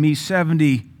get me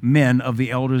 70 men of the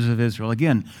elders of Israel.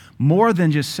 Again, more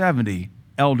than just 70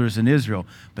 elders in Israel,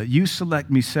 but you select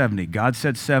me 70. God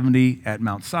said 70 at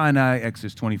Mount Sinai,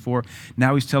 Exodus 24.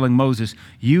 Now he's telling Moses,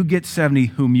 you get 70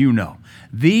 whom you know.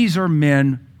 These are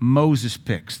men Moses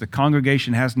picks. The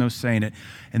congregation has no say in it.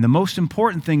 And the most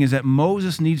important thing is that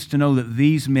Moses needs to know that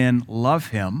these men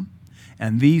love him,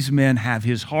 and these men have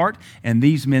his heart, and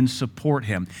these men support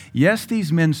him. Yes,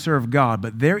 these men serve God,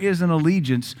 but there is an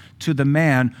allegiance to the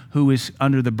man who is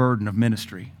under the burden of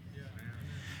ministry.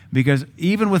 Because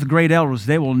even with great elders,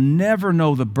 they will never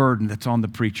know the burden that's on the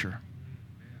preacher.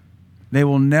 They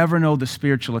will never know the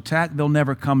spiritual attack. They'll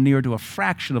never come near to a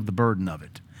fraction of the burden of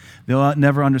it. They'll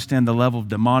never understand the level of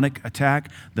demonic attack,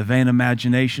 the vain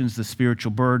imaginations, the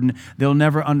spiritual burden. They'll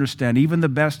never understand. Even the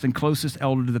best and closest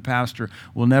elder to the pastor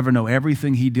will never know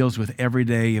everything he deals with every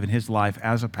day in his life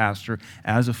as a pastor,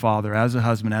 as a father, as a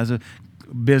husband, as a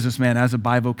businessman, as a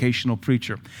bivocational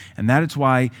preacher. And that is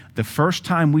why the first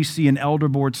time we see an elder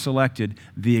board selected,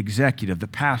 the executive, the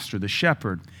pastor, the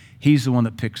shepherd, he's the one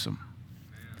that picks them.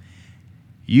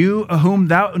 You whom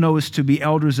thou knowest to be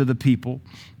elders of the people,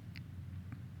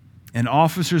 and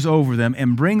officers over them,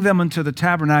 and bring them unto the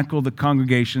tabernacle of the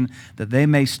congregation, that they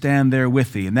may stand there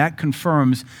with thee. And that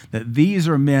confirms that these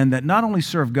are men that not only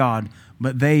serve God,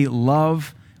 but they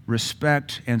love,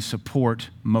 respect, and support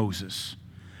Moses.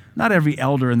 Not every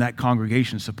elder in that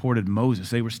congregation supported Moses.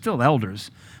 They were still elders,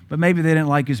 but maybe they didn't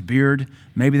like his beard.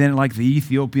 Maybe they didn't like the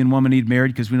Ethiopian woman he'd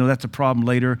married, because we know that's a problem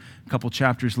later, a couple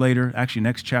chapters later, actually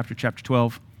next chapter, chapter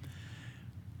 12.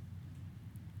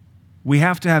 We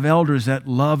have to have elders that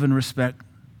love and respect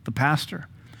the pastor.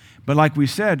 But like we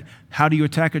said, how do you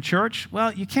attack a church?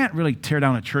 Well, you can't really tear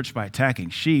down a church by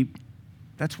attacking sheep.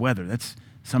 That's weather.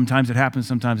 Sometimes it happens,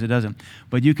 sometimes it doesn't.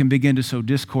 But you can begin to sow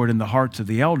discord in the hearts of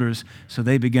the elders, so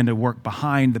they begin to work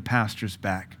behind the pastor's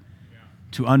back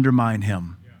to undermine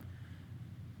him.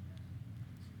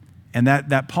 And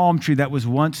that palm tree that was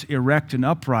once erect and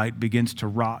upright begins to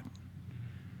rot.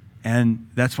 And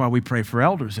that's why we pray for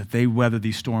elders, that they weather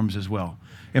these storms as well.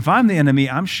 If I'm the enemy,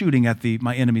 I'm shooting at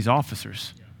my enemy's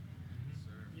officers.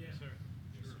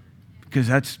 Because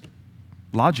that's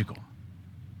logical.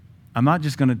 I'm not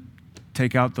just going to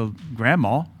take out the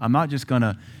grandma. I'm not just going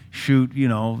to shoot,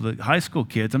 the high school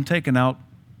kids. I'm taking out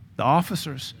the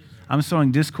officers. I'm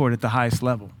sowing discord at the highest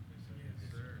level.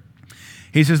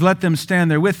 He says, let them stand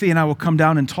there with thee, and I will come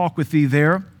down and talk with thee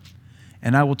there.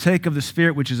 And I will take of the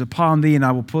Spirit which is upon thee, and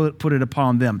I will put it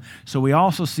upon them. So we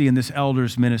also see in this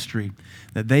elders' ministry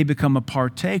that they become a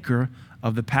partaker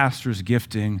of the pastor's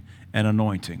gifting and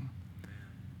anointing.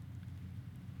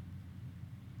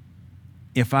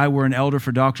 If I were an elder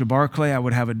for Dr. Barclay, I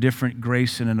would have a different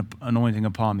grace and an anointing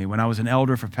upon me. When I was an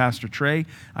elder for Pastor Trey,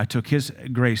 I took his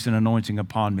grace and anointing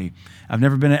upon me. I've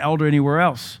never been an elder anywhere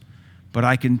else. But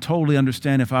I can totally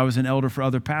understand if I was an elder for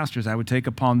other pastors, I would take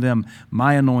upon them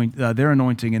their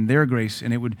anointing and their grace,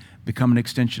 and it would become an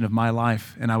extension of my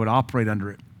life, and I would operate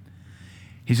under it.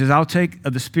 He says, I'll take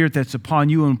of the Spirit that's upon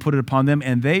you and put it upon them,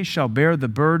 and they shall bear the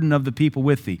burden of the people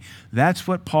with thee. That's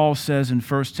what Paul says in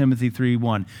 1 Timothy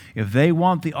 3:1. If they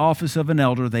want the office of an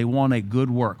elder, they want a good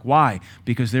work. Why?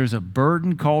 Because there's a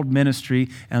burden called ministry,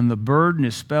 and the burden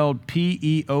is spelled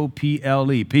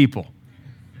P-E-O-P-L-E, people.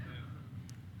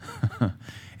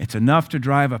 It's enough to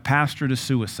drive a pastor to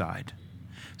suicide.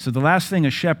 So the last thing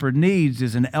a shepherd needs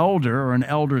is an elder or an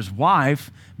elder's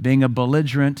wife being a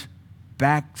belligerent,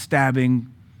 backstabbing,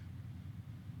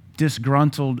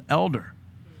 disgruntled elder.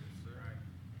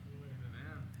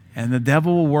 And the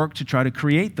devil will work to try to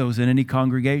create those in any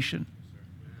congregation.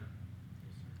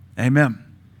 Amen.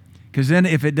 Because then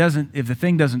if the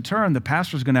thing doesn't turn, the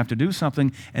pastor's going to have to do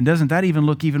something, and doesn't that even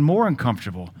look even more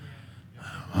uncomfortable?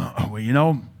 We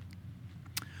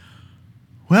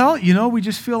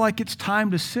just feel like it's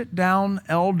time to sit down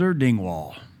Elder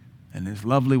Dingwall and his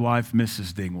lovely wife,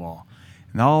 Mrs. Dingwall.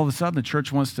 And all of a sudden, the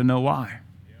church wants to know why.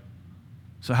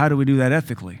 So how do we do that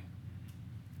ethically?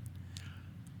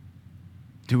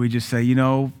 Do we just say,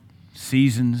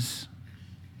 seasons?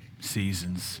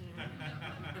 Seasons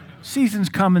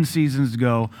come and seasons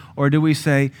go. Or do we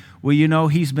say,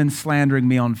 he's been slandering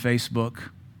me on Facebook.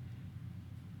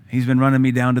 He's been running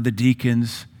me down to the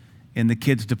deacons in the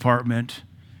kids department.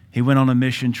 He went on a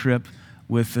mission trip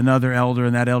with another elder,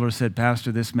 and that elder said,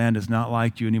 Pastor, this man does not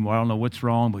like you anymore. I don't know what's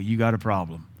wrong, but you got a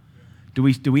problem. Do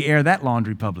we air that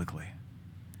laundry publicly?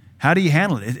 How do you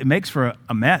handle it? It makes for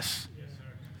a mess,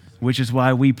 which is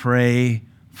why we pray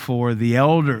for the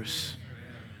elders,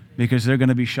 because they're going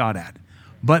to be shot at.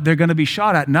 But they're going to be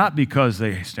shot at not because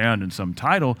they stand in some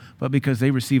title, but because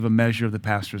they receive a measure of the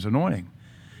pastor's anointing.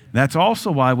 That's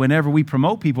also why whenever we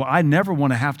promote people, I never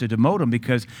want to have to demote them,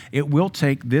 because it will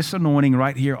take this anointing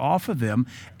right here off of them.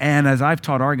 And as I've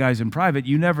taught our guys in private,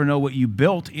 you never know what you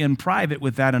built in private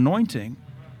with that anointing.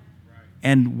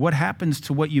 And what happens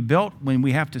to what you built when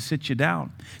we have to sit you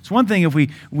down. It's one thing if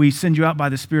we send you out by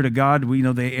the Spirit of God. We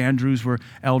know the Andrews were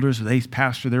elders. They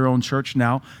pastor their own church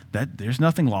now. There's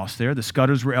nothing lost there. The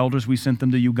Scudders were elders. We sent them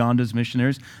to Uganda as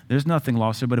missionaries. There's nothing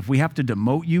lost there. But if we have to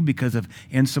demote you because of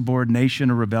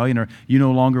insubordination or rebellion, or you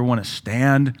no longer want to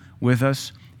stand with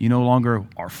us, you no longer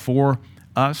are for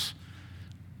us,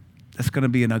 that's going to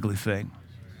be an ugly thing.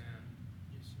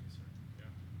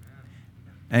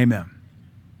 Amen.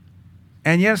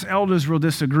 And yes, elders will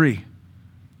disagree,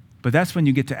 but that's when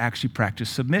you get to actually practice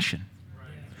submission.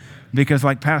 Because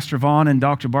like Pastor Vaughn and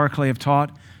Dr. Barclay have taught,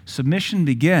 submission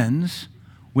begins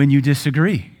when you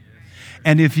disagree.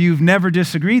 And if you've never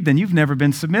disagreed, then you've never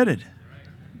been submitted.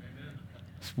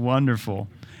 It's wonderful,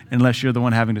 unless you're the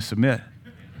one having to submit.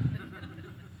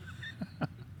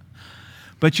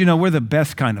 But we're the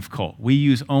best kind of cult. We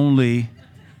use only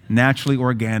naturally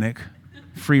organic,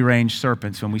 free-range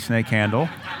serpents when we snake handle.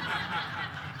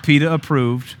 PETA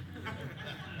approved.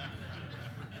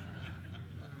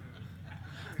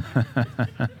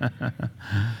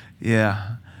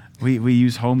 Yeah, we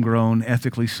use homegrown,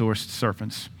 ethically sourced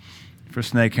serpents for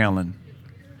snake handling.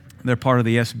 They're part of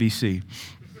the SBC.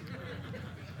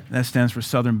 That stands for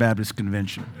Southern Baptist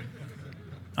Convention.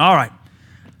 All right.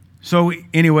 So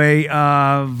anyway,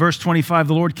 verse 25,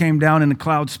 the Lord came down in a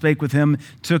cloud, spake with him,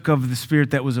 took of the Spirit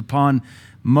that was upon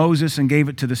Moses and gave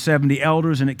it to the 70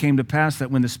 elders, and it came to pass that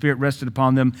when the Spirit rested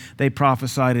upon them, they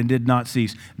prophesied and did not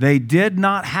cease. They did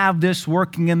not have this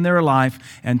working in their life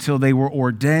until they were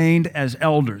ordained as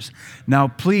elders. Now,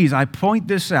 please, I point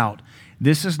this out.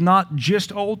 This is not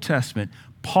just Old Testament.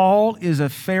 Paul is a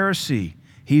Pharisee.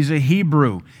 He's a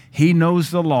Hebrew. He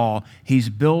knows the law. He's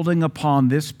building upon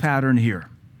this pattern here.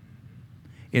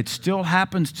 It still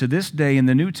happens to this day in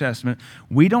the New Testament.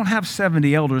 We don't have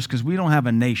 70 elders because we don't have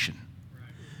a nation.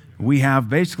 We have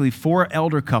basically 4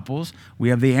 elder couples. We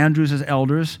have the Andrews as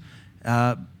elders,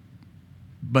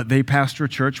 but they pastor a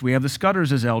church. We have the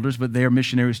Scudders as elders, but they are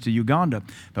missionaries to Uganda.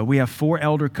 But we have 4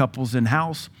 elder couples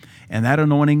in-house, and that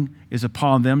anointing is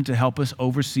upon them to help us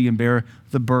oversee and bear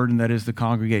the burden that is the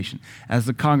congregation. As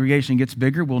the congregation gets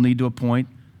bigger, we'll need to appoint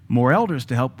more elders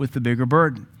to help with the bigger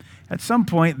burden. At some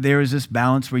point, there is this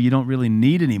balance where you don't really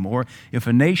need any more. If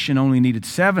a nation only needed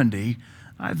 70,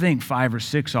 I think 5 or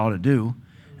 6 ought to do.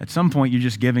 At some point, you're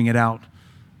just giving it out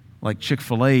like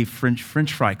Chick-fil-A French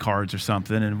fry cards or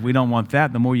something, and we don't want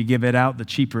that. The more you give it out, the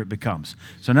cheaper it becomes.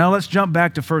 So now let's jump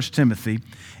back to 1 Timothy,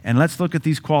 and let's look at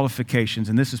these qualifications,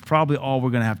 and this is probably all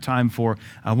we're going to have time for.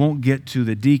 I won't get to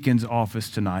the deacon's office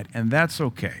tonight, and that's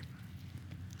okay.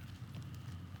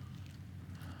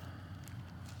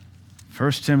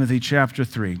 1 Timothy chapter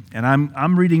 3, and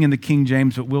I'm reading in the King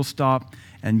James, but we'll stop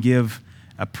and give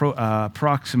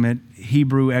approximate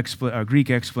Hebrew Greek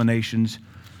explanations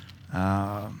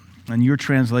And your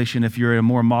translation, if you're in a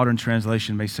more modern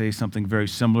translation, may say something very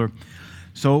similar.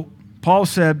 So Paul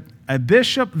said, a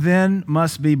bishop then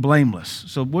must be blameless.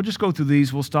 So we'll just go through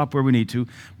these. We'll stop where we need to.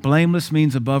 Blameless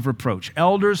means above reproach.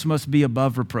 Elders must be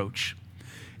above reproach.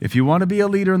 If you want to be a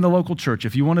leader in the local church,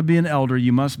 if you want to be an elder,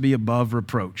 you must be above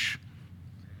reproach.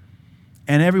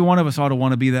 And every one of us ought to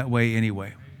want to be that way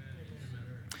anyway.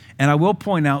 And I will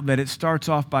point out that it starts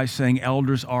off by saying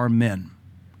elders are men.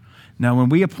 Now, when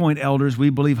we appoint elders, we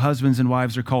believe husbands and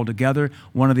wives are called together.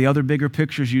 One of the other bigger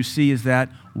pictures you see is that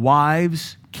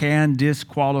wives can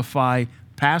disqualify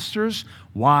pastors,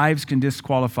 wives can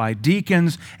disqualify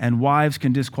deacons, and wives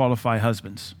can disqualify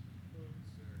husbands,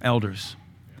 elders.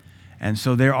 And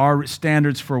so there are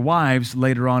standards for wives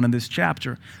later on in this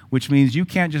chapter, which means you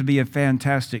can't just be a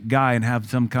fantastic guy and have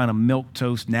some kind of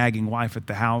milquetoast nagging wife at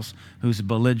the house who's a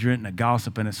belligerent and a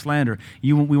gossip and a slander.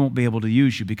 We won't be able to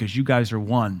use you because you guys are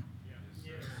one.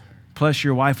 Plus,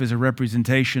 your wife is a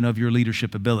representation of your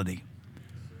leadership ability.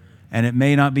 And it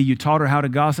may not be you taught her how to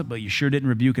gossip, but you sure didn't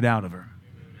rebuke it out of her.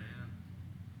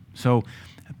 So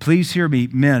please hear me,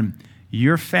 men.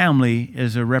 Your family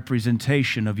is a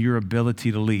representation of your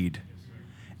ability to lead.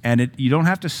 And you don't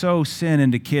have to sow sin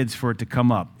into kids for it to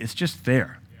come up. It's just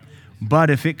there.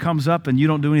 But if it comes up and you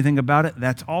don't do anything about it,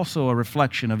 that's also a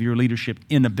reflection of your leadership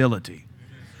inability.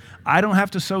 I don't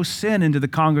have to sow sin into the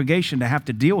congregation to have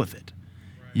to deal with it.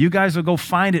 You guys will go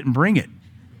find it and bring it.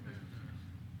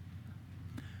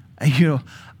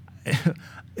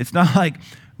 It's not like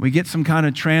we get some kind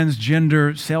of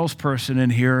transgender salesperson in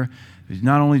here who's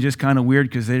not only just kind of weird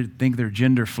because they think they're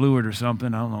gender fluid or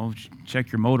something. I don't know.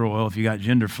 Check your motor oil if you got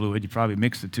gender fluid. You probably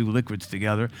mix the two liquids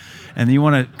together. And you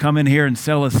want to come in here and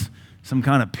sell us some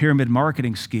kind of pyramid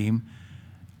marketing scheme.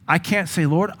 I can't say,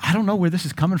 Lord, I don't know where this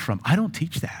is coming from. I don't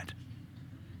teach that.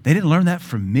 They didn't learn that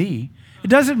from me. It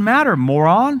doesn't matter,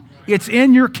 moron. It's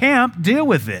in your camp. Deal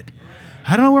with it.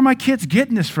 I don't know where my kid's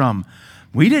getting this from.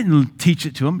 We didn't teach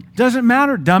it to him. Doesn't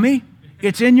matter, dummy.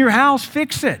 It's in your house.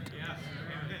 Fix it.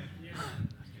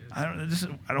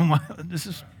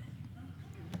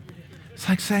 It's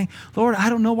like saying, Lord, I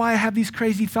don't know why I have these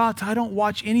crazy thoughts. I don't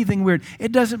watch anything weird.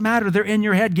 It doesn't matter. They're in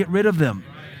your head. Get rid of them.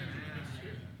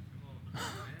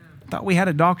 Thought we had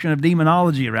a doctrine of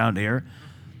demonology around here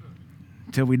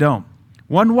until we don't.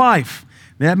 One wife.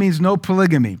 That means no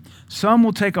polygamy. Some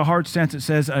will take a hard stance that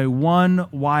says a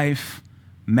one-wife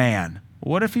man.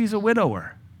 What if he's a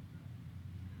widower?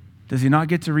 Does he not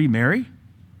get to remarry?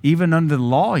 Even under the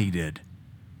law, he did.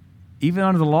 Even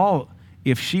under the law,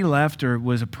 if she left or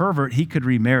was a pervert, he could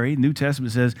remarry. New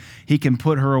Testament says he can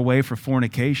put her away for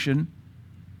fornication.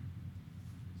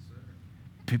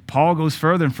 Paul goes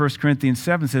further in 1 Corinthians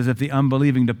 7, says, if the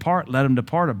unbelieving depart, let them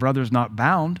depart. A brother's not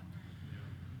bound.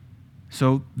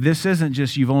 So this isn't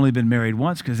just you've only been married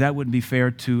once, because that wouldn't be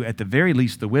fair to, at the very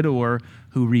least, the widower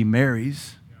who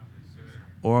remarries,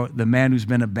 or the man who's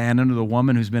been abandoned, or the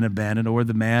woman who's been abandoned, or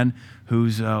the man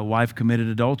whose wife committed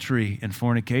adultery and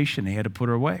fornication. He had to put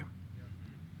her away.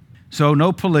 So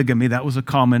no polygamy. That was a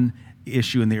common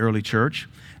issue in the early church.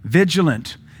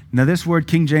 Vigilant. Now this word,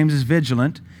 King James, is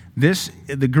vigilant.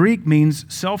 The Greek means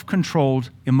self-controlled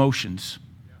emotions.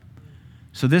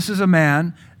 So this is a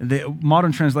man, the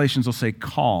modern translations will say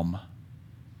calm.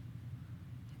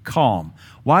 Calm.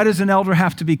 Why does an elder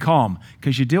have to be calm?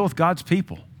 Because you deal with God's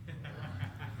people.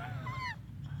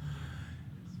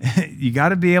 You got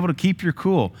to be able to keep your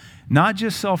cool, not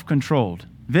just self-controlled.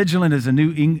 Vigilant is a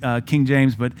new King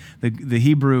James, but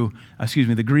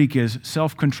the Greek is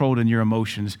self-controlled in your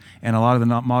emotions, and a lot of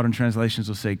the modern translations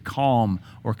will say calm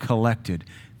or collected.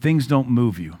 Things don't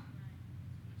move you,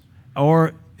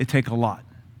 or it take a lot.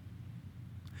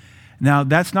 Now,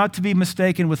 that's not to be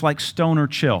mistaken with like stoner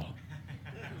chill.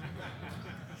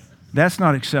 That's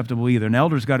not acceptable either. An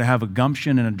elder's got to have a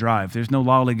gumption and a drive. There's no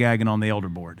lollygagging on the elder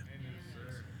board.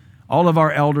 All of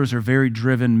our elders are very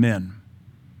driven men.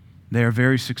 They are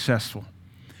very successful.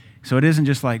 So it isn't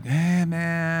just like,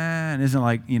 man, it isn't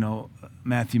like,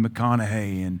 Matthew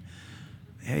McConaughey and,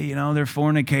 hey, they're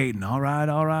fornicating. All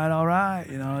right.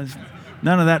 It's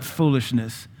none of that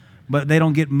foolishness. But they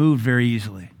don't get moved very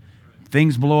easily.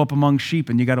 Things blow up among sheep,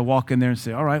 and you got to walk in there and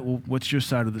say, all right, well, what's your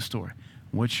side of the story?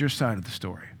 What's your side of the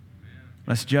story?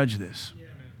 Let's judge this.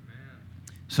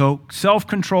 So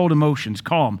self-controlled emotions,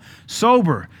 calm.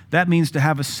 Sober, that means to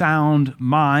have a sound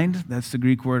mind. That's the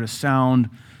Greek word, a sound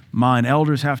mind.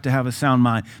 Elders have to have a sound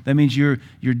mind. That means you're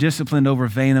disciplined over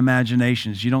vain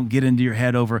imaginations. You don't get into your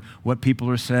head over what people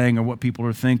are saying or what people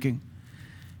are thinking.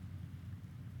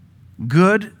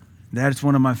 Good, that's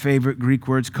one of my favorite Greek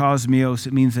words, kosmios.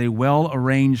 It means a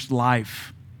well-arranged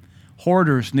life.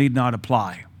 Hoarders need not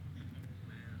apply.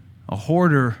 A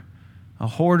hoarder A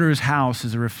hoarder's house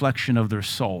is a reflection of their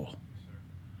soul.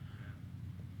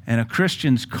 And a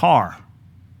Christian's car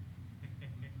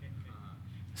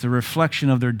is a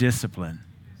reflection of their discipline.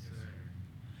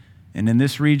 And in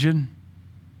this region,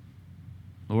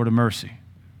 Lord of mercy.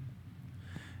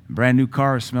 A brand new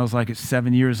car smells like it's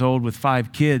 7 years old with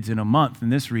 5 kids in a month in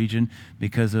this region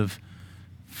because of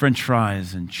French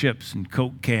fries and chips and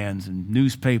Coke cans and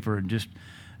newspaper and just,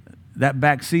 that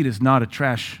back seat is not a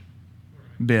trash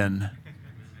bin.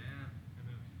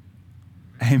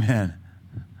 Amen.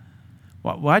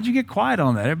 Why'd you get quiet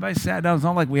on that? Everybody sat down. It's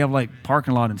not like we have like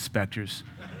parking lot inspectors.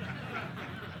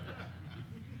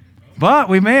 But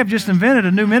we may have just invented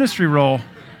a new ministry role.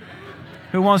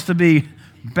 Who wants to be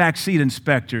backseat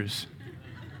inspectors?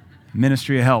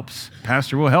 Ministry of helps.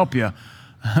 Pastor, we'll help you.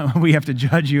 We have to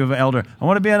judge you of an elder. I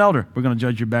want to be an elder. We're going to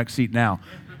judge your backseat now.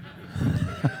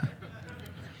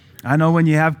 I know when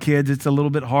you have kids, it's a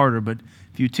little bit harder, but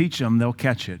if you teach them, they'll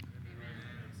catch it.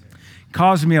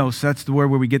 Cosmos, that's the word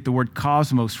where we get the word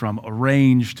cosmos from.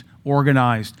 Arranged,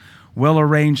 organized,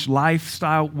 well-arranged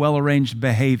lifestyle, well-arranged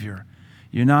behavior.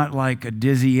 You're not like a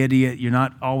dizzy idiot. You're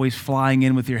not always flying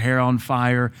in with your hair on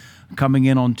fire, coming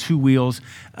in on 2 wheels.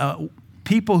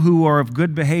 People who are of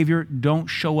good behavior don't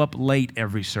show up late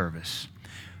every service.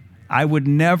 I would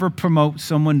never promote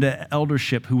someone to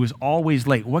eldership who is always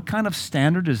late. What kind of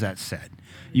standard does that set?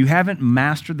 You haven't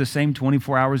mastered the same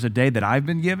 24 hours a day that I've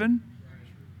been given?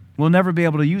 We'll never be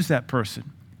able to use that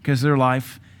person because their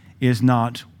life is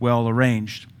not well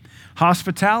arranged.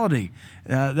 Hospitality,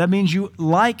 that means you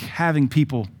like having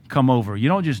people come over. You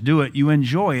don't just do it, you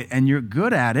enjoy it, and you're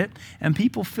good at it, and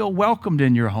people feel welcomed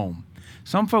in your home.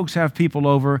 Some folks have people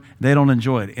over, they don't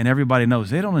enjoy it, and everybody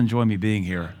knows they don't enjoy me being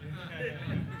here.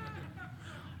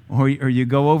 Or you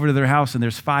go over to their house and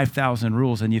there's 5,000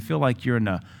 rules, and you feel like you're in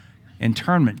an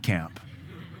internment camp.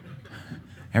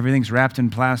 Everything's wrapped in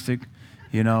plastic.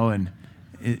 You know, and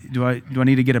do I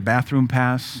need to get a bathroom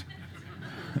pass?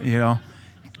 You know,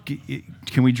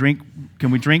 can we drink?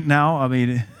 Can we drink now? I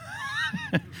mean,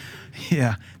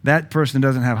 yeah, that person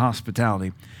doesn't have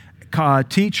hospitality.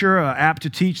 Teacher, apt to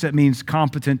teach, that means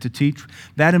competent to teach.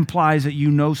 That implies that you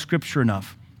know Scripture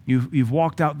enough. You've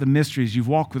walked out the mysteries. You've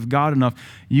walked with God enough.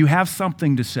 You have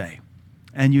something to say,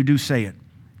 and you do say it.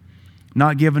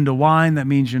 Not given to wine, that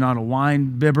means you're not a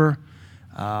wine bibber.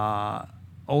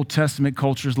 Old Testament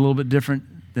culture is a little bit different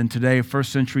than today,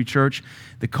 first century church.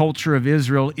 The culture of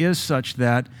Israel is such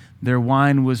that their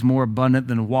wine was more abundant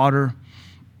than water,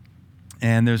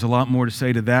 and there's a lot more to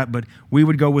say to that, but we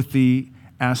would go with the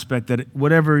aspect that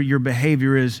whatever your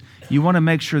behavior is, you want to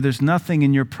make sure there's nothing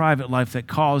in your private life that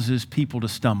causes people to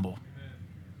stumble.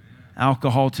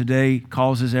 Alcohol today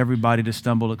causes everybody to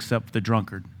stumble except the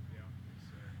drunkard.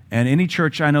 And any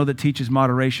church I know that teaches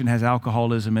moderation has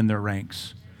alcoholism in their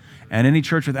ranks. And any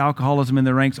church with alcoholism in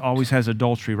their ranks always has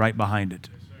adultery right behind it.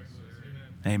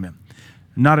 Amen.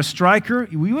 Not a striker.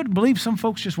 We wouldn't believe some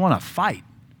folks just want to fight.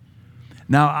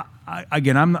 Now,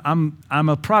 I'm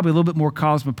probably a little bit more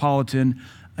cosmopolitan,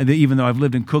 even though I've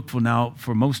lived in Cookeville now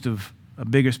for most of a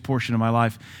biggest portion of my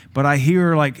life. But I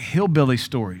hear like hillbilly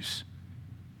stories.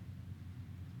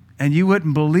 And you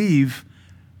wouldn't believe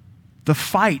the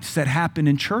fights that happen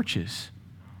in churches.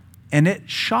 And it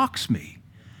shocks me.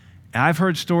 I've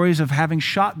heard stories of having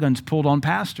shotguns pulled on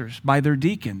pastors by their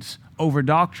deacons over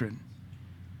doctrine.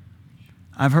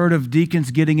 I've heard of deacons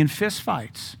getting in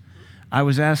fistfights. I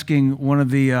was asking one of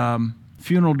the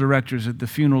funeral directors at the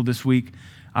funeral this week.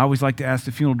 I always like to ask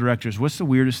the funeral directors, what's the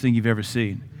weirdest thing you've ever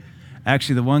seen?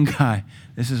 Actually, the one guy,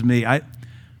 this is me.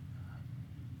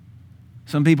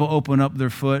 Some people open up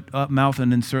their mouth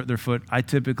and insert their foot.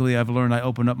 I've learned I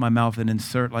open up my mouth and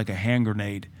insert like a hand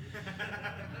grenade.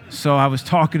 So I was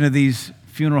talking to these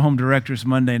funeral home directors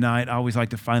Monday night. I always like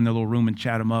to find their little room and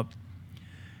chat them up.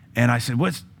 And I said,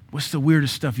 what's the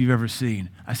weirdest stuff you've ever seen?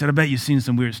 I said, I bet you've seen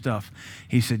some weird stuff.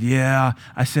 He said, yeah.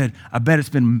 I said, I bet it's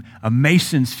been a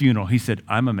Mason's funeral. He said,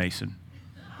 I'm a Mason.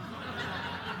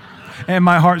 And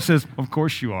my heart says, of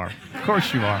course you are. Of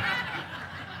course you are.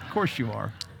 Of course you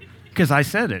are. Because I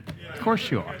said it. Of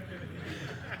course you are.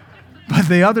 But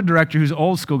the other director, who's an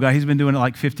old school guy, he's been doing it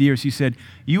like 50 years, he said,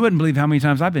 you wouldn't believe how many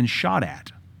times I've been shot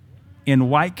at in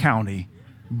White County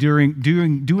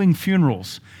doing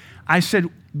funerals. I said,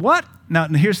 what? Now,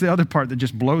 here's the other part that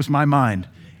just blows my mind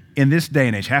in this day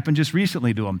and age. Happened just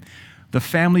recently to them. The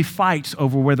family fights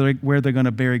over where they're going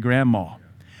to bury grandma.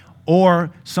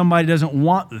 Or somebody doesn't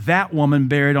want that woman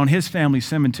buried on his family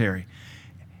cemetery.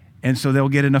 And so they'll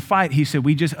get in a fight. He said,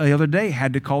 we just the other day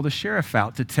had to call the sheriff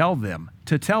out to tell them,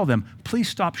 please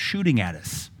stop shooting at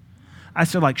us. I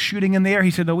said, like shooting in the air? He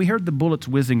said, no, we heard the bullets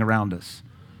whizzing around us.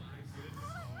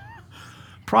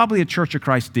 probably a Church of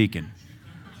Christ deacon,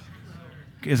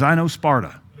 because I know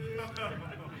Sparta.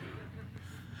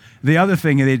 The other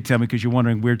thing they'd tell me, because you're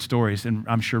wondering weird stories, and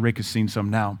I'm sure Rick has seen some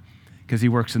now, because he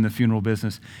works in the funeral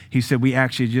business. He said, we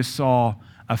actually just saw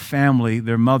a family,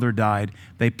 their mother died.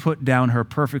 They put down her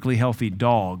perfectly healthy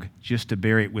dog just to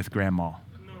bury it with grandma.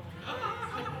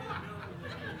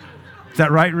 Is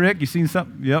that right, Rick? You seen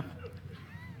something? Yep.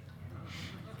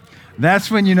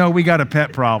 That's when you know we got a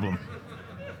pet problem.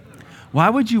 Why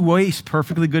would you waste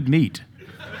perfectly good meat?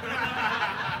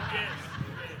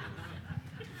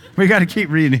 We got to keep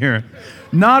reading here.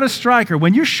 Not a striker.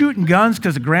 When you're shooting guns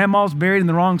because grandma's buried in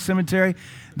the wrong cemetery,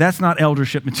 that's not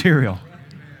eldership material.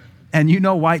 And you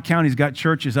know White County's got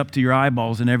churches up to your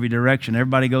eyeballs in every direction.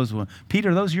 Everybody goes, well,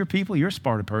 Peter, those are your people? You're a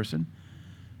Sparta person.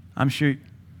 I'm sure.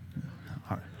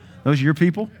 Those are your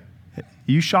people?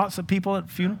 You shot some people at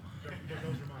funeral?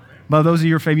 Well, those are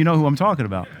your favorite. You know who I'm talking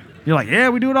about. You're like, yeah,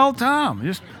 we do it all the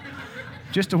time.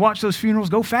 Just to watch those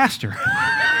funerals go faster.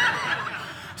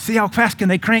 See how fast can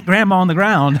they crank grandma on the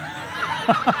ground?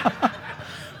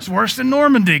 It's worse than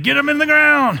Normandy. Get them in the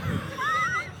ground.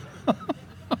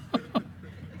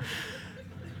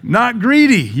 Not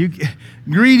greedy.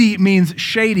 Greedy means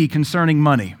shady concerning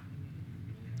money.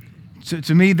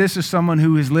 To me, this is someone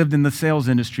who has lived in the sales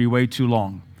industry way too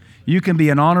long. You can be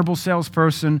an honorable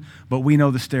salesperson, but we know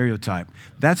the stereotype.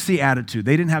 That's the attitude.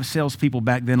 They didn't have salespeople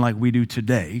back then like we do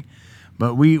today,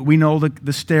 but we know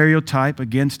the stereotype.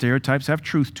 Again, stereotypes have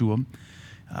truth to them.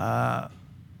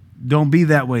 Don't be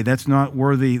that way. That's not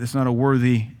worthy. That's not a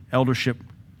worthy eldership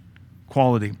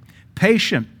quality.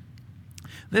 Patient.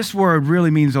 This word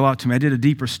really means a lot to me. I did a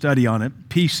deeper study on it.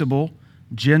 Peaceable,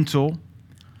 gentle.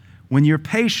 When you're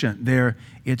patient there,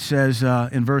 it says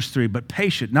in verse 3, but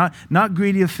patient, not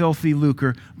greedy of filthy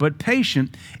lucre, but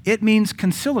patient, it means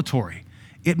conciliatory.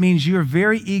 It means you're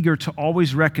very eager to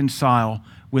always reconcile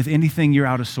with anything you're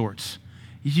out of sorts.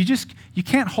 You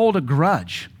can't hold a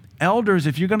grudge. Elders,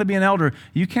 if you're going to be an elder,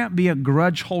 you can't be a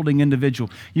grudge-holding individual.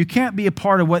 You can't be a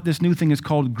part of what this new thing is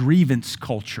called grievance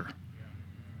culture.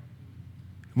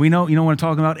 We know, you know what I'm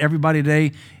talking about? Everybody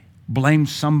today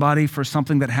blames somebody for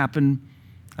something that happened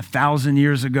 1,000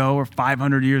 years ago or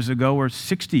 500 years ago or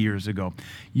 60 years ago.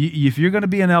 If you're going to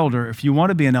be an elder, if you want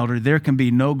to be an elder, there can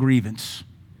be no grievance.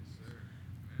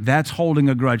 That's holding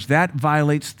a grudge. That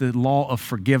violates the law of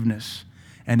forgiveness.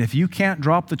 And if you can't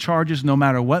drop the charges, no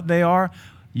matter what they are,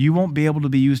 you won't be able to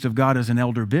be used of God as an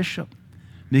elder bishop.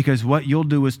 Because what you'll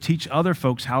do is teach other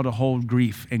folks how to hold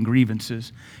grief and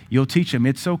grievances. You'll teach them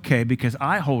it's okay because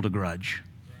I hold a grudge.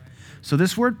 So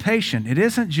this word patient, it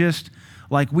isn't just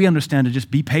like we understand to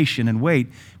just be patient and wait.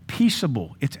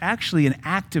 Peaceable, it's actually an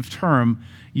active term.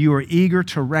 You are eager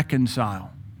to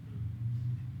reconcile.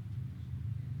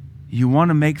 You want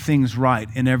to make things right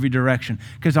in every direction.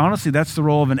 Because honestly, that's the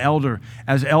role of an elder.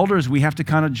 As elders, we have to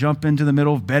kind of jump into the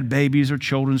middle of bed babies or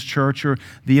children's church or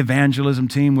the evangelism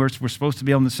team where we're supposed to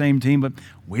be on the same team, but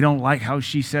we don't like how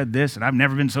she said this, and I've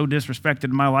never been so disrespected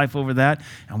in my life over that.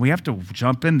 And we have to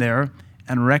jump in there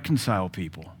and reconcile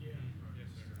people.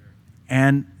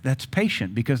 And that's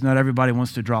patient because not everybody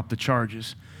wants to drop the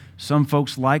charges. Some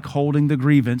folks like holding the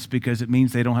grievance because it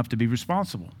means they don't have to be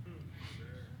responsible.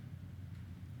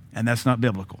 And that's not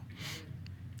biblical.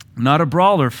 Not a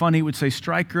brawler. Funny, would say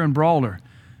striker and brawler.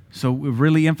 So we're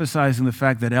really emphasizing the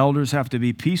fact that elders have to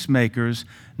be peacemakers,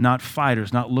 not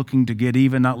fighters, not looking to get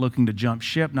even, not looking to jump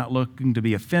ship, not looking to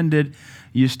be offended.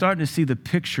 You're starting to see the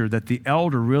picture that the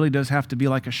elder really does have to be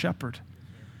like a shepherd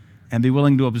and be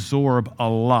willing to absorb a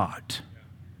lot.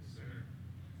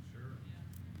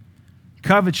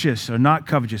 Covetous or not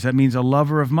covetous, that means a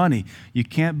lover of money. You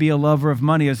can't be a lover of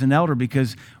money as an elder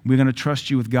because we're going to trust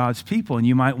you with God's people and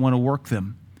you might want to work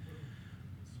them.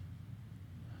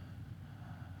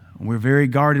 We're very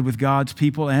guarded with God's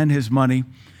people and his money.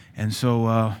 And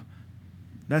so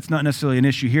that's not necessarily an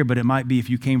issue here, but it might be if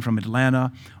you came from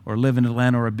Atlanta or live in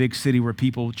Atlanta or a big city where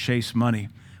people chase money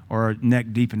or are neck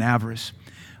deep in avarice.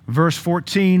 Verse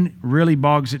 14 really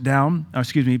bogs it down.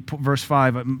 Verse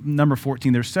 5, number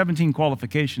 14. There's 17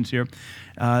 qualifications here.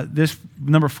 This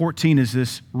number 14 is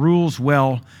this rules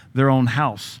well their own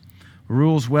house.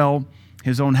 Rules well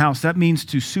his own house. That means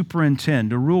to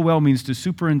superintend. To rule well means to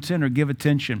superintend or give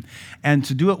attention. And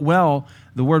to do it well,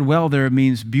 the word well there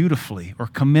means beautifully or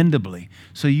commendably.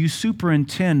 So you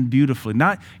superintend beautifully.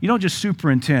 You don't just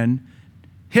superintend.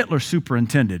 Hitler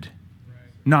superintended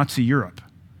Nazi Europe.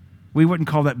 We wouldn't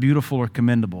call that beautiful or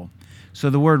commendable. So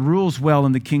the word rules well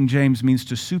in the King James means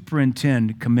to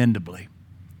superintend commendably.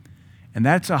 And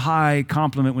that's a high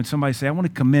compliment when somebody says, I want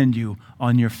to commend you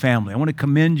on your family. I want to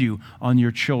commend you on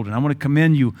your children. I want to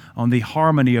commend you on the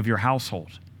harmony of your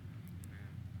household.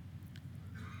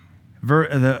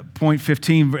 The point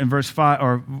 15 in verse 5,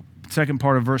 or second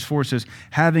part of verse 4 says,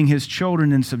 having his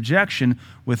children in subjection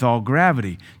with all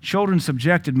gravity. Children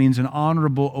subjected means an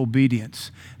honorable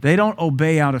obedience. They don't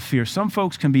obey out of fear. Some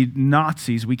folks can be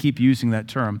Nazis. We keep using that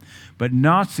term. But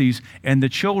Nazis and the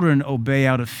children obey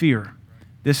out of fear.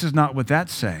 This is not what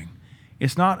that's saying.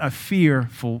 It's not a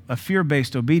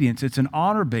fear-based obedience. It's an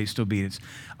honor-based obedience.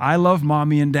 I love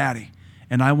mommy and daddy,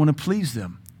 and I want to please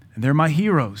them. And they're my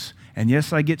heroes. And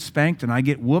yes, I get spanked and I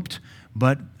get whooped,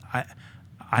 but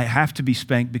I have to be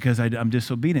spanked because I'm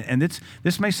disobedient. And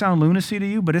this may sound lunacy to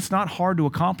you, but it's not hard to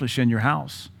accomplish in your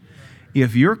house.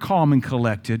 If you're calm and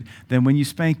collected, then when you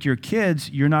spank your kids,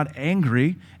 you're not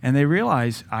angry, and they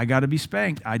realize, I got to be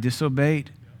spanked. I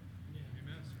disobeyed.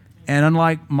 And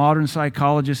unlike modern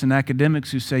psychologists and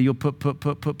academics who say you'll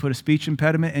put a speech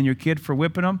impediment in your kid for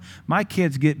whipping them, my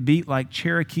kids get beat like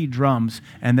Cherokee drums,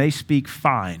 and they speak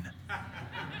fine.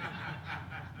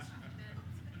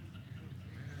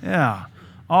 Yeah.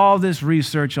 All this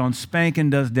research on spanking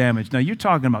does damage. Now, you're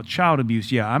talking about child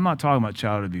abuse. Yeah, I'm not talking about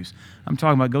child abuse. I'm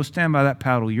talking about go stand by that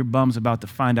paddle. Your bum's about to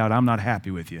find out I'm not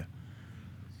happy with you.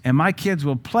 And my kids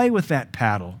will play with that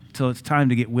paddle till it's time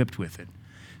to get whipped with it.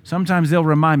 Sometimes they'll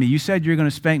remind me, you said you're going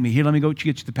to spank me. Here, let me go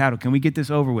get you the paddle. Can we get this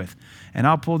over with? And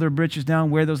I'll pull their britches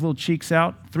down, wear those little cheeks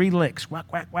out, 3 licks,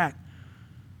 whack, whack, whack.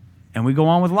 And we go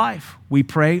on with life. We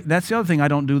pray. That's the other thing I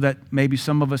don't do that maybe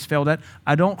some of us failed at.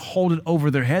 I don't hold it over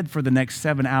their head for the next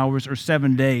 7 hours or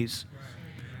 7 days.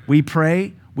 We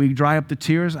pray. We dry up the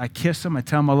tears. I kiss them. I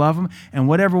tell them I love them. And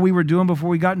whatever we were doing before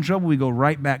we got in trouble, we go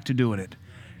right back to doing it.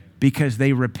 Because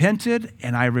they repented,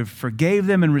 and I forgave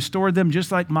them and restored them just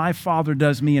like my Father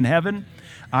does me in heaven.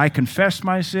 I confess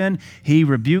my sin. He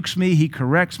rebukes me. He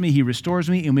corrects me. He restores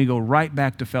me. And we go right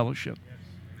back to fellowship.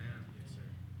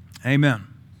 Amen.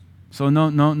 So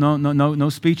no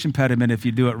speech impediment if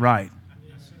you do it right.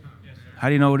 How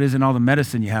do you know it isn't all the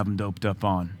medicine you have them doped up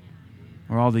on?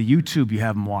 Or all the YouTube you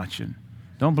have them watching?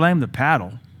 Don't blame the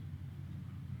paddle.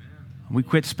 We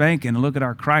quit spanking and look at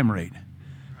our crime rate.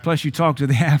 Plus, you talk to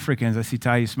the Africans. I see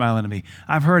Tayi smiling at me.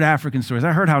 I've heard African stories.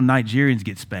 I heard how Nigerians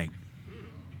get spanked.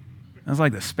 That's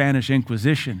like the Spanish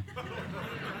Inquisition.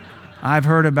 I've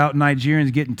heard about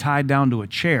Nigerians getting tied down to a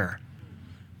chair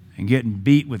and getting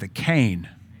beat with a cane.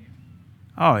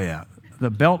 Oh, yeah.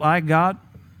 The belt I got,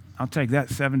 I'll take that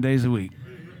 7 days a week.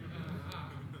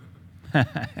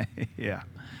 Yeah.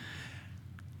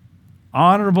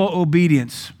 Honorable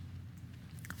obedience.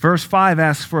 Verse 5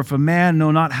 asks for if a man know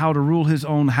not how to rule his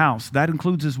own house. That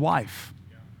includes his wife.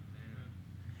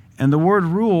 And the word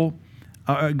rule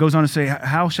goes on to say,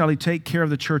 how shall he take care of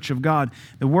the church of God?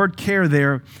 The word care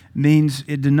there means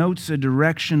it denotes a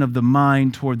direction of the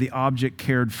mind toward the object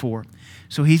cared for.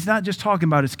 So he's not just talking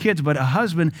about his kids, but a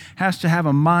husband has to have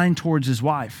a mind towards his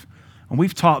wife. And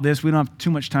we've taught this. We don't have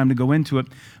too much time to go into it.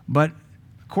 But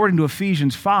according to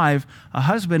Ephesians 5, a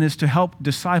husband is to help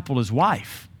disciple his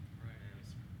wife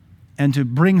and to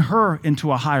bring her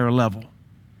into a higher level.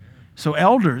 So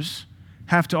elders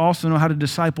have to also know how to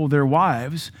disciple their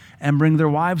wives and bring their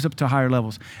wives up to higher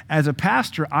levels. As a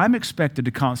pastor, I'm expected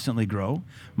to constantly grow.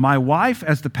 My wife,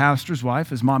 as the pastor's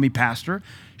wife, as mommy pastor,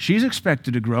 she's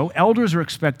expected to grow. Elders are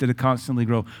expected to constantly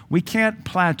grow. We can't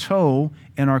plateau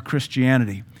in our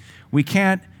Christianity. We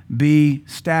can't be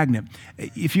stagnant.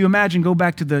 If you imagine, go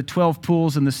back to the 12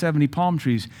 pools and the 70 palm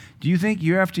trees. Do you think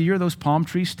year after year those palm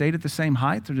trees stayed at the same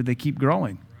height, or did they keep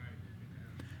growing?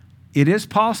 It is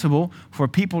possible for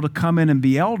people to come in and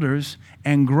be elders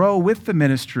and grow with the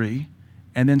ministry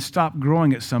and then stop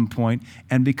growing at some point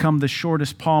and become the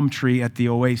shortest palm tree at the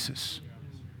oasis.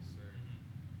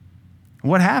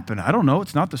 What happened? I don't know.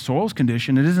 It's not the soil's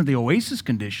condition. It isn't the oasis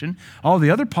condition. All the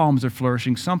other palms are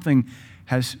flourishing. Something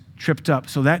has tripped up.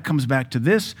 So that comes back to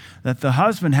this, that the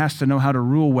husband has to know how to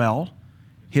rule well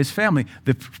his family.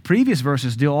 The previous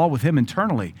verses deal all with him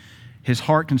internally. His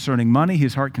heart concerning money,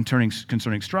 his heart concerning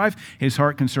strife, his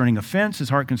heart concerning offense, his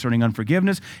heart concerning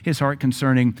unforgiveness, his heart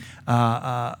concerning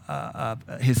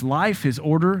his life, his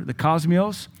order, the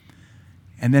cosmos.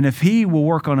 And then if he will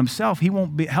work on himself, he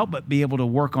won't help but be able to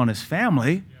work on his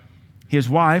family, his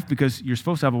wife, because you're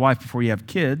supposed to have a wife before you have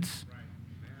kids.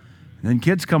 And then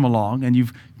kids come along, and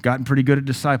you've gotten pretty good at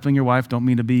discipling your wife. Don't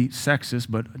mean to be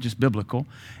sexist, but just biblical.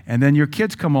 And then your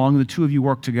kids come along, and the two of you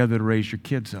work together to raise your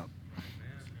kids up.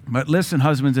 But listen,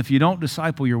 husbands, if you don't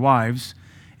disciple your wives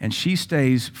and she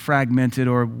stays fragmented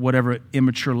or whatever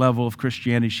immature level of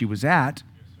Christianity she was at,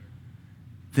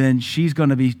 then she's going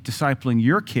to be discipling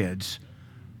your kids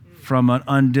from an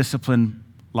undisciplined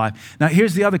life. Now,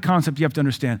 here's the other concept you have to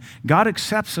understand. God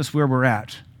accepts us where we're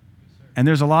at, and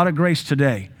there's a lot of grace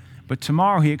today, but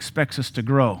tomorrow he expects us to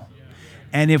grow.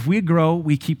 And if we grow,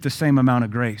 we keep the same amount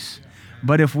of grace.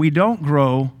 But if we don't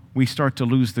grow, we start to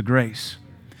lose the grace.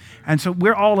 And so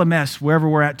we're all a mess wherever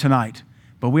we're at tonight.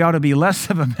 But we ought to be less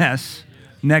of a mess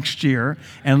next year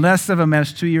and less of a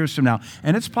mess 2 years from now.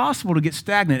 And it's possible to get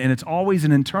stagnant, and it's always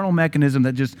an internal mechanism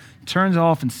that just turns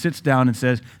off and sits down and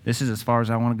says, this is as far as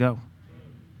I want to go.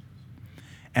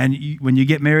 And when you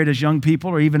get married as young people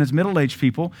or even as middle-aged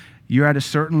people, you're at a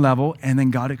certain level, and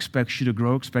then God expects you to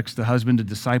grow, expects the husband to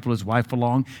disciple his wife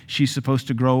along. She's supposed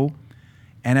to grow.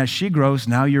 And as she grows,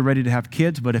 now you're ready to have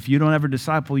kids. But if you don't ever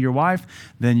disciple your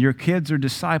wife, then your kids are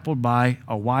discipled by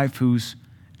a wife who's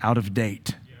out of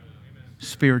date,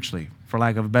 spiritually, for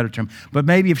lack of a better term. But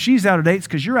maybe if she's out of date, it's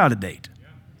because you're out of date.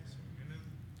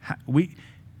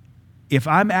 If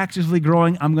I'm actively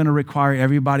growing, I'm going to require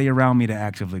everybody around me to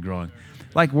actively growing.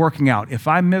 Like working out. If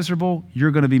I'm miserable,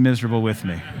 you're going to be miserable with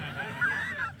me.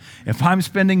 If I'm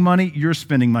spending money, you're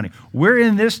spending money. We're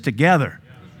in this together.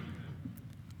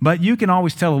 But you can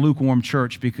always tell a lukewarm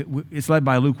church, because it's led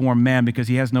by a lukewarm man, because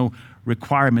he has no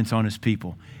requirements on his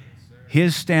people.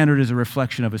 His standard is a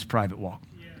reflection of his private walk.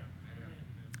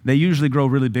 They usually grow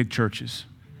really big churches.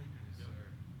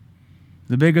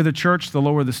 The bigger the church, the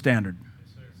lower the standard.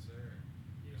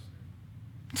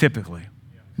 Typically,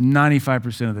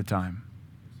 95% of the time.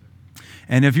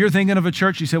 And if you're thinking of a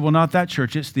church, you say, well, not that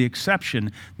church, it's the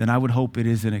exception, then I would hope it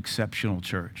is an exceptional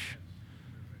church.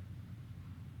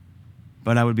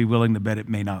 But I would be willing to bet it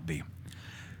may not be.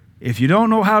 If you don't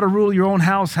know how to rule your own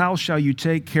house, how shall you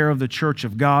take care of the church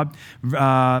of God?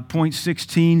 Point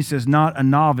 16 says, not a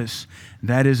novice.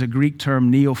 That is a Greek term,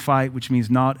 neophyte, which means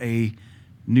not a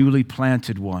newly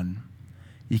planted one.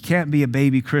 You can't be a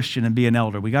baby Christian and be an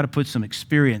elder. We got to put some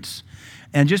experience.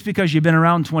 And just because you've been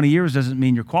around 20 years doesn't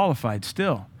mean you're qualified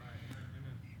still.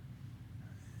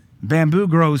 Bamboo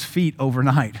grows feet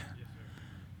overnight.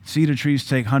 Cedar trees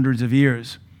take hundreds of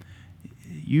years.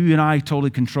 You and I totally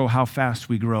control how fast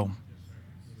we grow.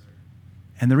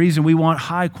 And the reason we want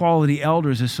high quality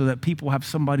elders is so that people have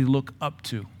somebody to look up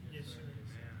to.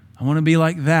 I want to be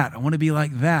like that. I want to be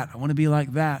like that. I want to be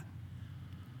like that.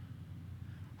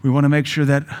 We want to make sure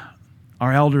that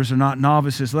our elders are not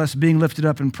novices, lest being lifted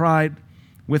up in pride,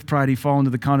 with pride he fall into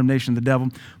the condemnation of the devil.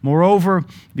 Moreover,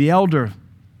 the elder,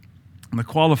 the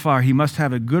qualifier, he must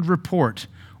have a good report,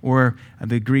 or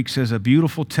the Greek says a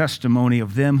beautiful testimony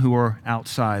of them who are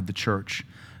outside the church,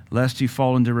 lest he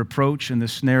fall into reproach and the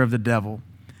snare of the devil.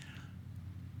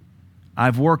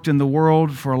 I've worked in the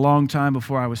world for a long time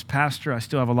before I was pastor. I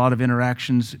still have a lot of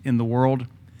interactions in the world.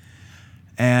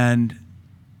 And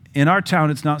in our town,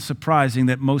 it's not surprising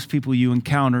that most people you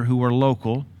encounter who are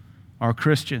local are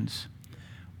Christians.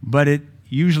 But it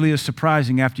usually is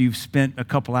surprising after you've spent a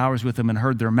couple hours with them and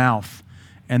heard their mouth,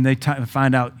 and they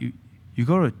find out, you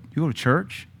go to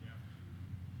church?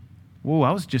 Whoa,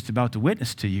 I was just about to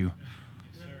witness to you.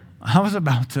 I was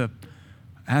about to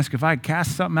ask if I could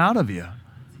cast something out of you.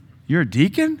 You're a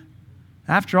deacon?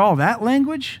 After all that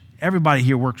language? Everybody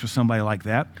here works with somebody like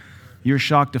that. You're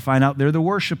shocked to find out they're the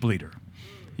worship leader.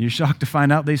 You're shocked to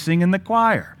find out they sing in the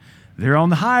choir. They're on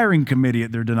the hiring committee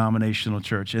at their denominational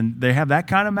church, and they have that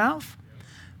kind of mouth.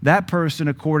 That person,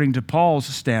 according to Paul's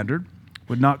standard,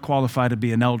 would not qualify to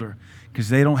be an elder because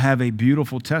they don't have a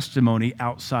beautiful testimony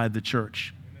outside the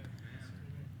church.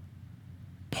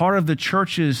 Part of the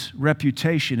church's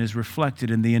reputation is reflected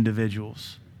in the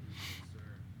individuals.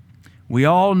 We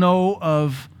all know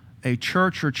of a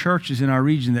church or churches in our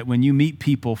region that when you meet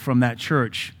people from that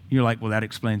church, you're like, well, that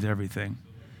explains everything.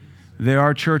 There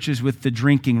are churches with the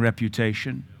drinking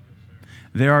reputation.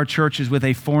 There are churches with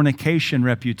a fornication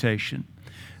reputation.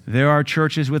 There are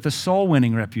churches with a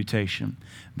soul-winning reputation.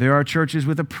 There are churches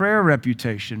with a prayer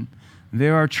reputation.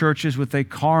 There are churches with a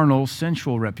carnal,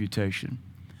 sensual reputation.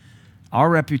 Our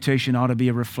reputation ought to be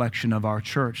a reflection of our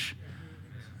church.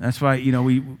 That's why,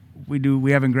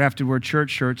 we have Engrafted Word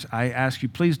Church shirts. I ask you,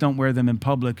 please don't wear them in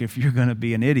public if you're going to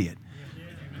be an idiot.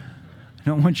 I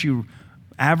don't want you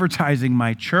advertising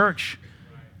my church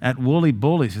at Woolly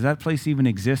Bullies. Does that place even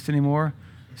exist anymore?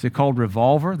 Is it called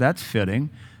Revolver? That's fitting.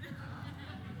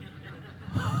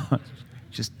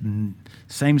 Just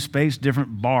same space,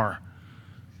 different bar.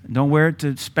 Don't wear it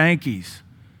to Spanky's.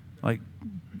 Like,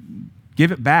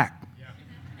 give it back.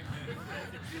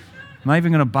 I'm not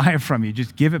even going to buy it from you.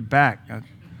 Just give it back.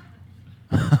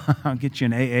 I'll get you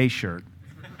an AA shirt.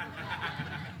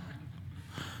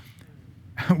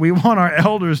 We want our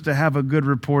elders to have a good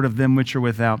report of them which are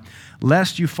without,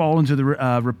 lest you fall into the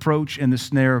reproach and the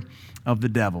snare of the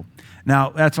devil.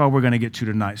 Now, that's all we're going to get to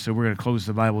tonight, so we're going to close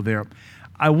the Bible there.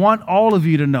 I want all of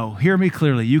you to know, hear me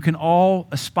clearly, you can all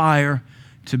aspire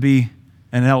to be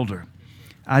an elder.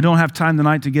 I don't have time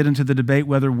tonight to get into the debate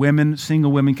whether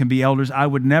single women can be elders. I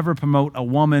would never promote a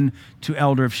woman to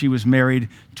elder if she was married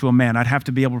to a man. I'd have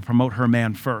to be able to promote her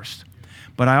man first.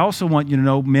 But I also want you to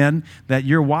know, men, that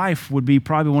your wife would be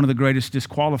probably one of the greatest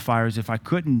disqualifiers if I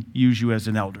couldn't use you as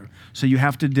an elder. So you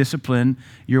have to discipline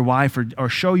your wife or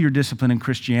show your discipline in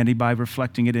Christianity by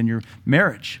reflecting it in your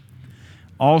marriage.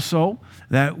 Also,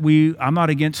 I'm not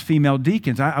against female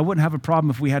deacons. I wouldn't have a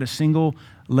problem if we had a single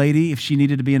lady, if she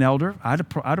needed to be an elder. I'd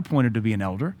appoint her to be an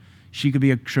elder. She could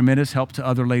be a tremendous help to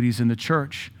other ladies in the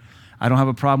church. I don't have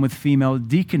a problem with female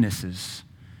deaconesses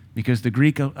because the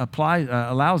Greek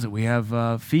allows it. We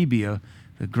have Phoebe,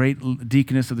 the great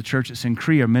deaconess of the church at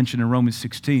Cenchrea, mentioned in Romans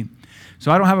 16.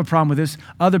 So I don't have a problem with this.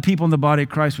 Other people in the body of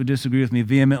Christ would disagree with me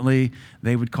vehemently.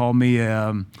 They would call me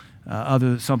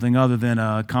something other than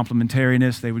a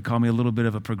complementarianist. They would call me a little bit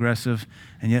of a progressive,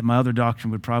 and yet my other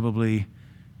doctrine would probably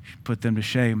put them to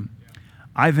shame.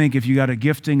 I think if you got a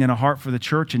gifting and a heart for the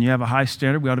church and you have a high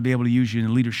standard, we ought to be able to use you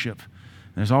in leadership.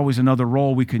 There's always another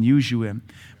role we can use you in.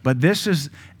 But this is,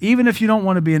 even if you don't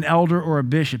want to be an elder or a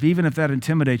bishop, even if that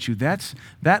intimidates you, that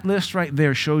list right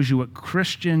there shows you what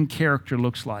Christian character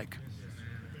looks like.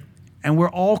 And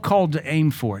we're all called to aim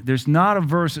for it. There's not a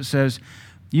verse that says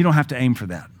you don't have to aim for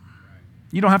that.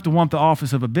 You don't have to want the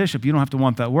office of a bishop. You don't have to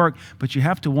want that work, but you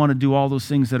have to want to do all those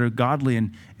things that are godly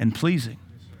and pleasing.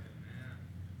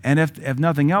 And if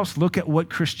nothing else, look at what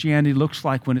Christianity looks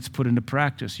like when it's put into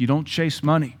practice. You don't chase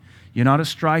money. You're not a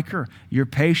striker. You're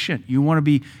patient. You want to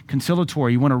be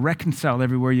conciliatory. You want to reconcile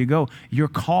everywhere you go. You're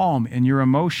calm in your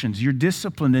emotions. You're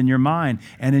disciplined in your mind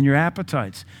and in your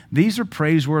appetites. These are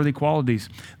praiseworthy qualities.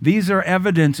 These are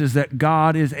evidences that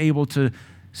God is able to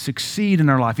succeed in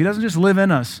our life. He doesn't just live in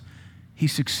us. He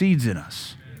succeeds in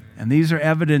us. And these are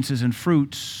evidences and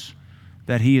fruits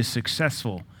that he is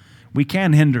successful. We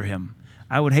can hinder him.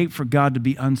 I would hate for God to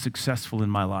be unsuccessful in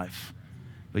my life.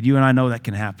 But you and I know that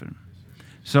can happen.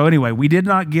 So anyway, we did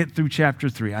not get through chapter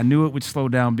 3. I knew it would slow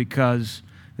down because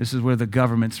this is where the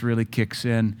governments really kicks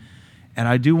in. And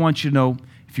I do want you to know,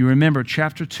 if you remember,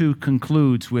 chapter 2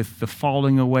 concludes with the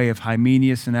falling away of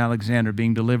Hymenaeus and Alexander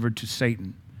being delivered to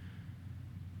Satan.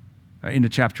 Into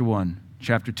chapter 1.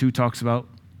 Chapter 2 talks about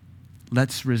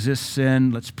let's resist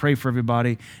sin, let's pray for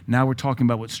everybody. Now we're talking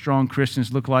about what strong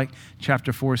Christians look like.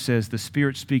 Chapter 4 says, the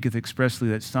Spirit speaketh expressly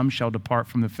that some shall depart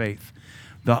from the faith.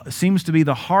 Seems to be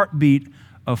the heartbeat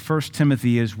of 1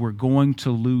 Timothy is we're going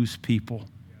to lose people.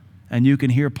 And you can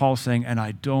hear Paul saying, and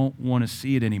I don't want to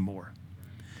see it anymore.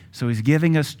 So he's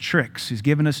giving us tricks. He's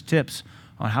giving us tips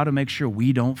on how to make sure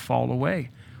we don't fall away.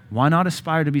 Why not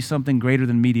aspire to be something greater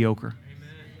than mediocre?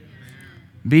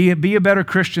 Be a better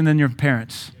Christian than your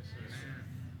parents.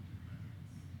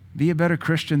 Be a better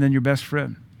Christian than your best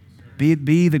friend.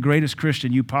 Be the greatest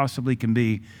Christian you possibly can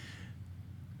be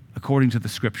according to the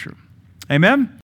Scripture. Amen?